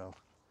chutney. So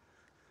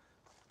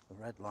the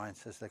red line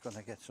says they're going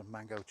to get some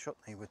mango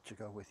chutney to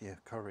go with your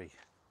curry.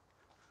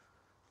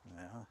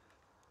 Yeah.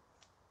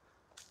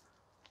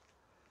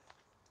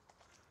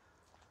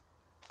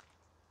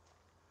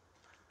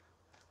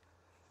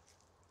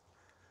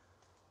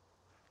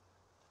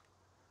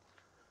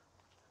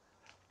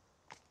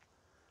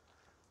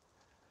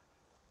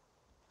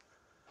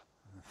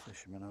 And a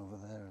fisherman over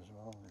there as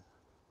well.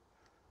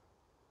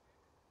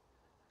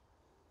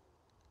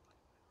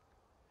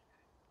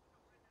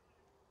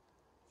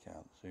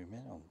 Can't zoom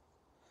in on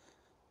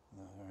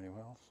that very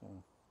well, so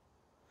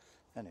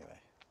anyway.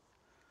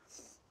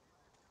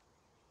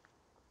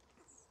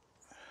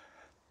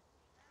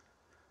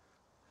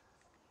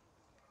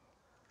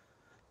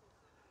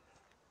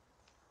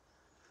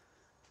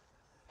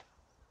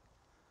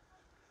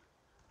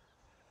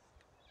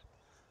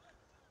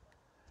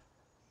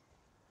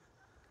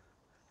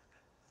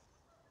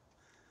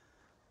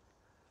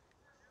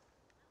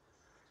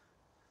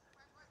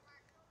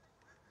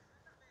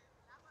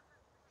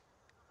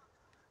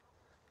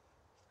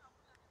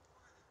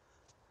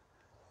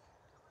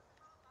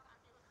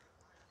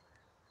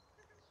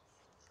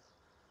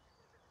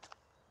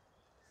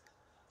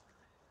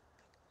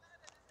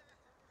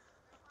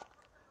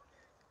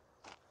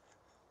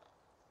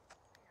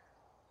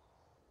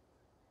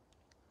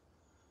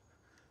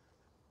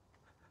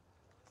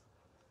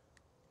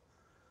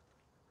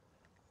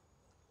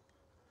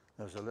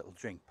 There was a little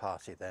drink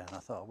party there and I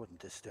thought I wouldn't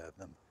disturb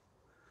them.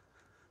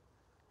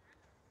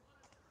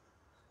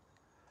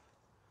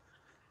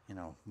 You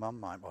know, Mum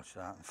might watch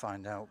that and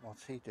find out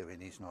what's he doing,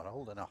 he's not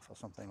old enough or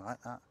something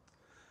like that.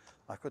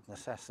 I couldn't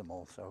assess them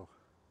all, so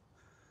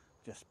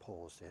just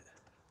paused it.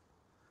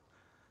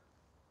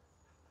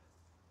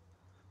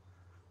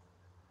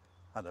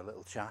 Had a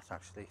little chat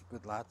actually,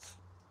 good lads.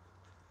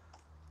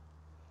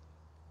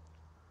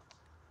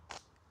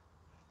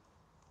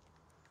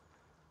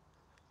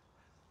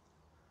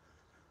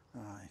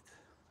 Right,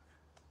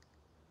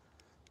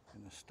 I'm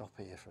going to stop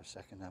here for a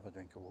second and have a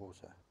drink of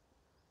water.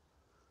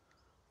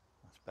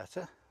 That's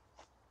better.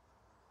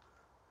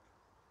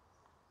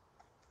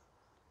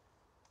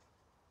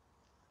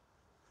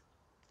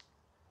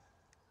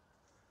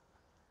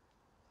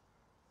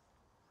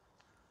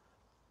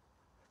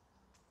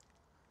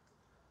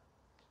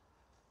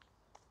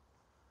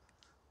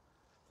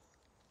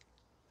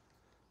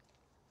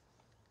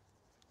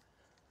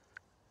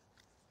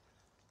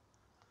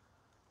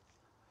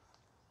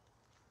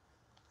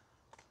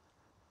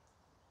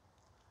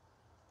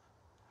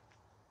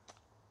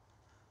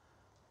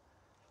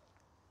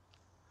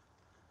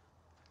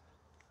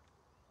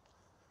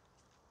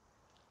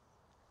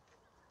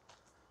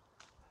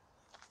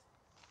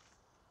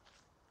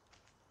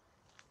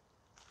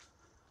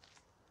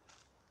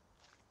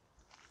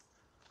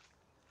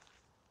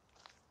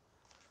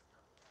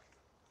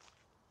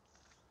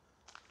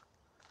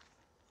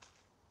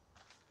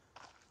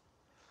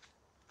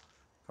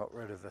 Got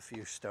rid of a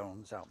few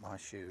stones out my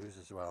shoes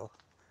as well.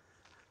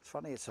 It's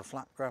funny, it's a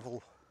flat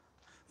gravel,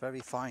 very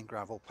fine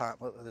gravel path,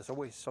 but there's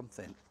always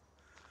something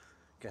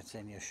gets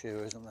in your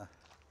shoe, isn't there?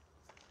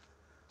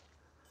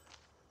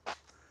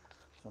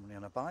 Somebody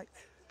on a bike.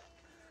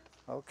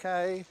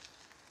 Okay.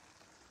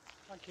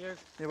 Thank you.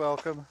 You're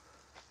welcome.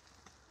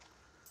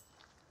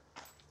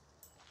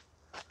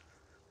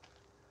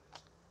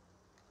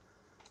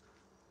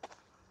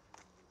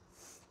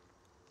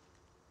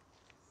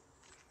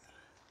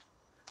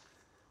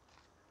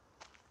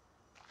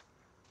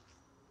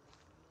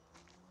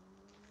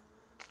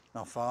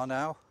 Not far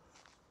now.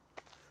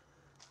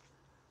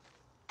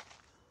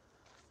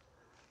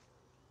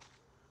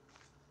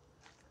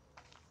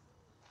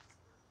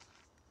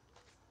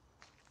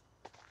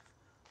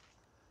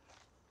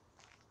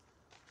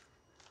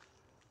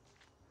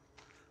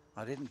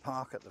 I didn't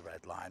park at the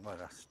red line where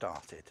I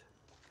started.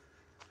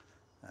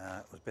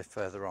 It was a bit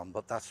further on,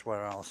 but that's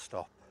where I'll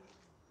stop.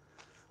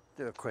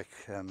 Do a quick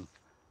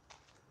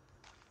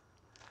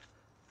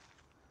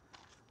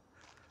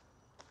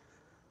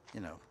you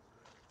know,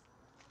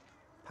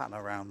 pan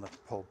around the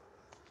pub.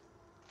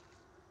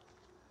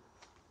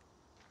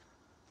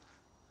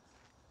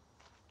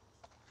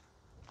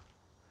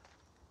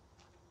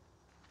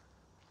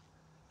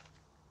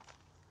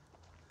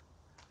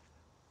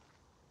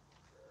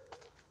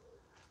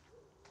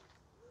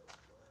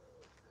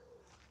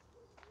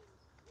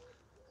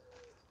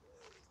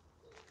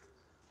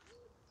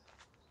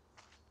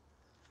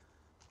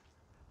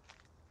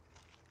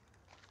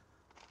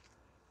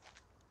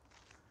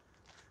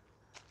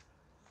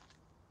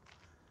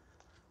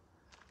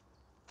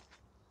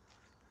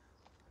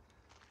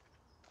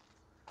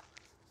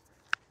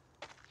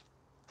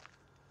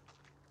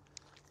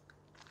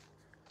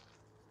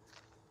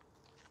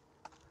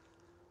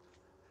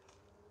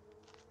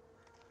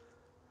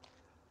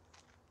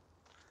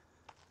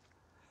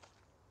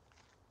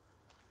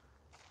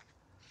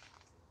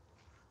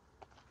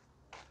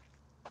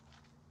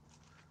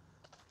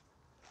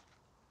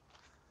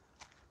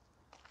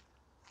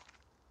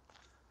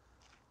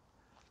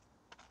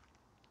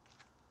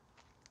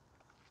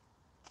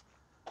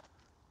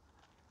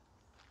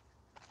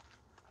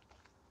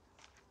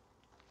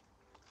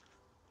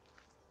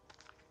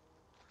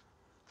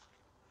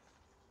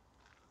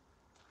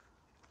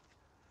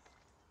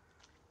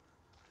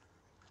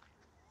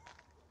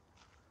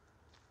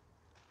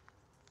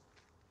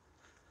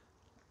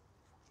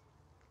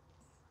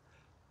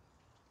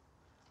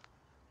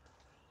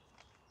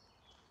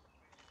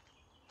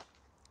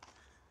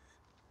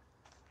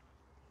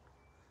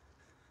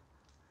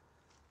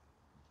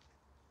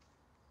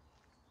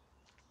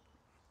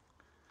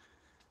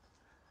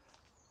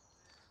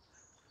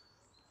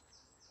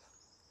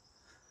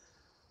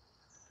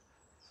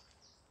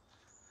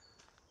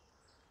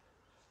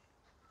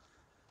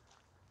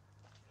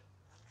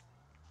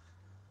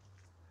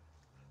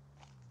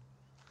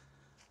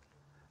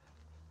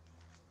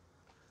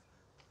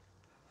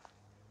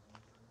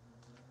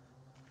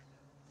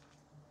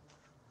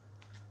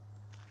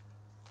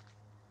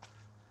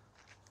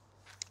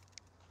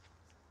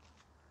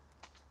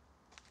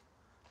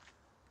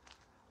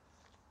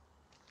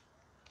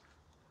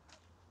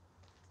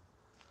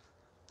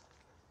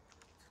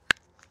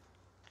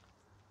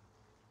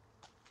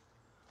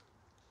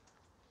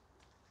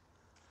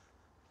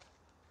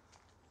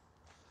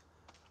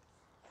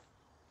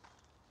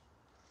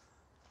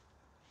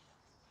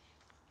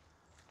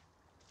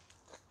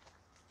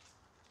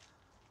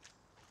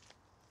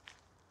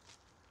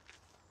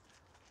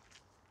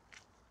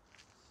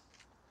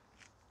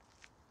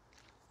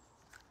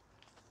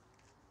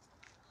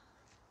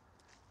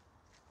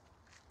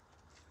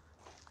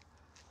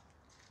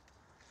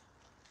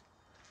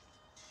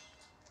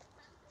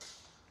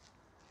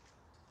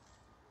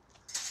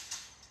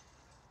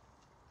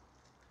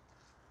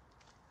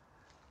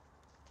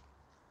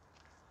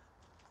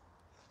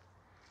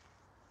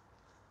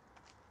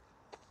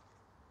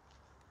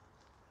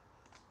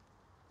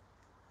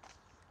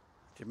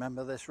 you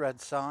remember this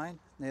red sign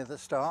near the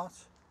start?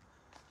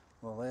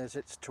 Well, there's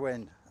its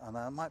twin, and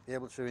I might be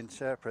able to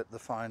interpret the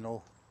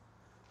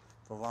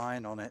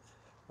line on it.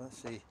 Let's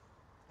see.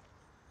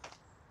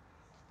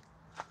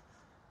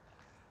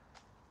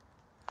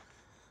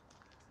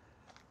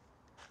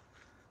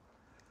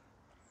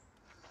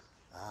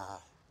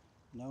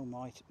 No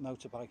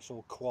motorbikes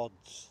or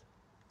quads.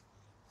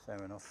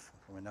 Fair enough,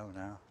 we know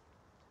now.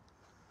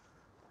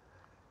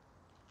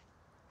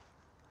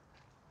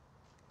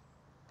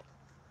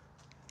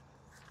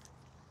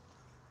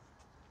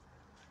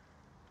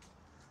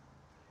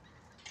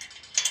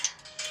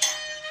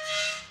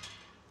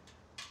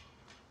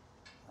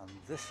 And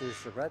this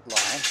is the red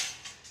line,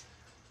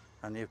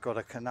 and you've got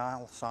a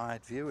canal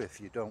side view if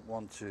you don't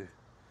want to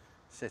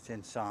sit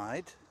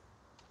inside.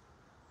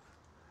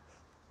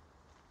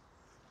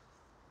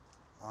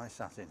 I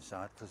sat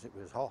inside because it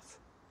was hot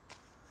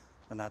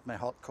and had my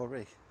hot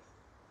curry.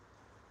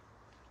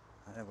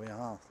 There we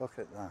are, look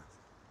at that.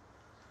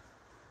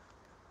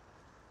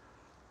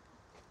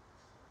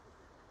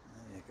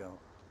 There you go.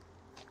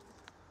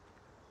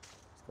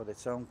 It's got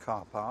its own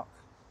car park.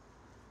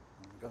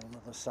 And we've got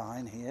another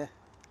sign here.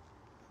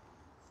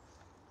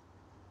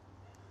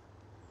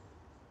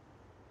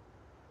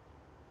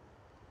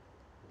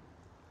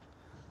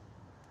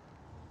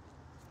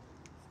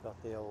 It's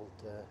got the old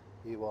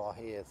 "you are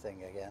here"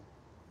 thing again.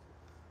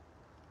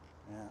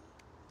 Yeah.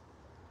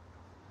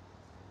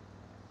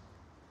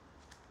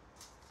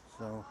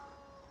 So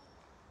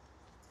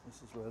this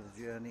is where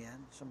the journey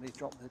ends. Somebody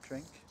dropped their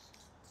drink.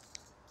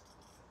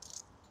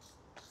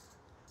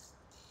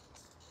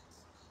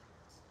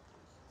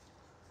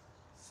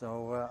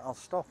 So I'll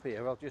stop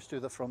here. I'll just do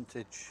the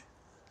frontage.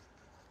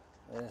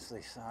 There's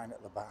the sign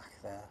at the back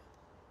there.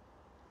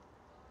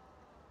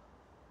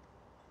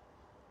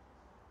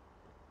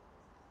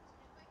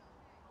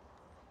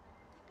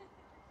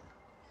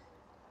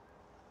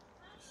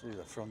 Just do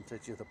the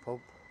frontage of the pub.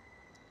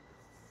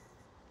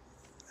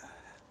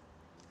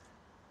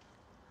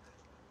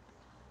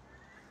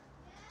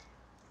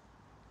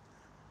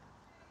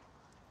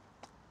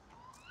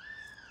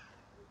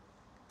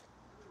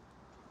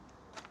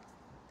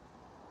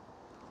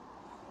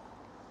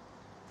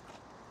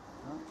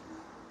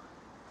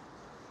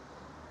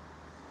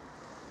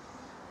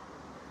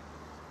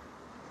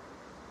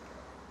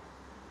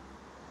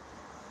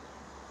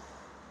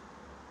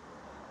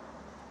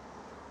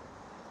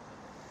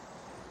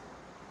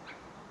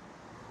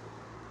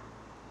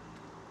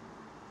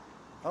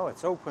 Oh,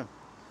 it's open.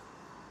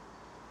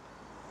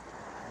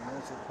 And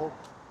there's the pub.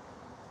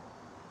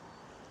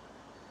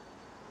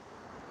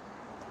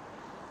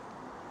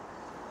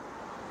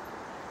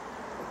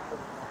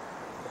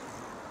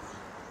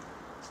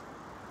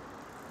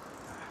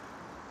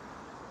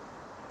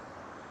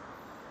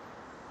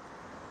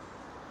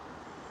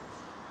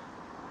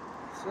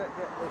 So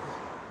get this.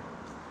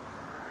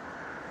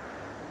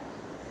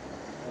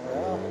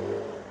 There we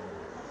are.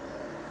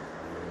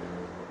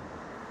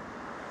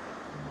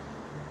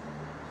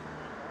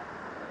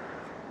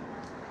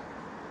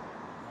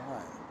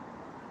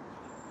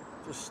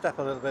 Just step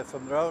a little bit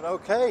from the road.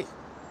 Okay.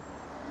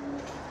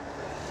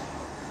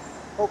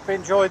 Hope you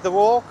enjoyed the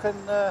walk,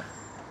 and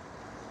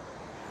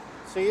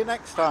see you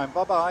next time.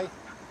 Bye bye.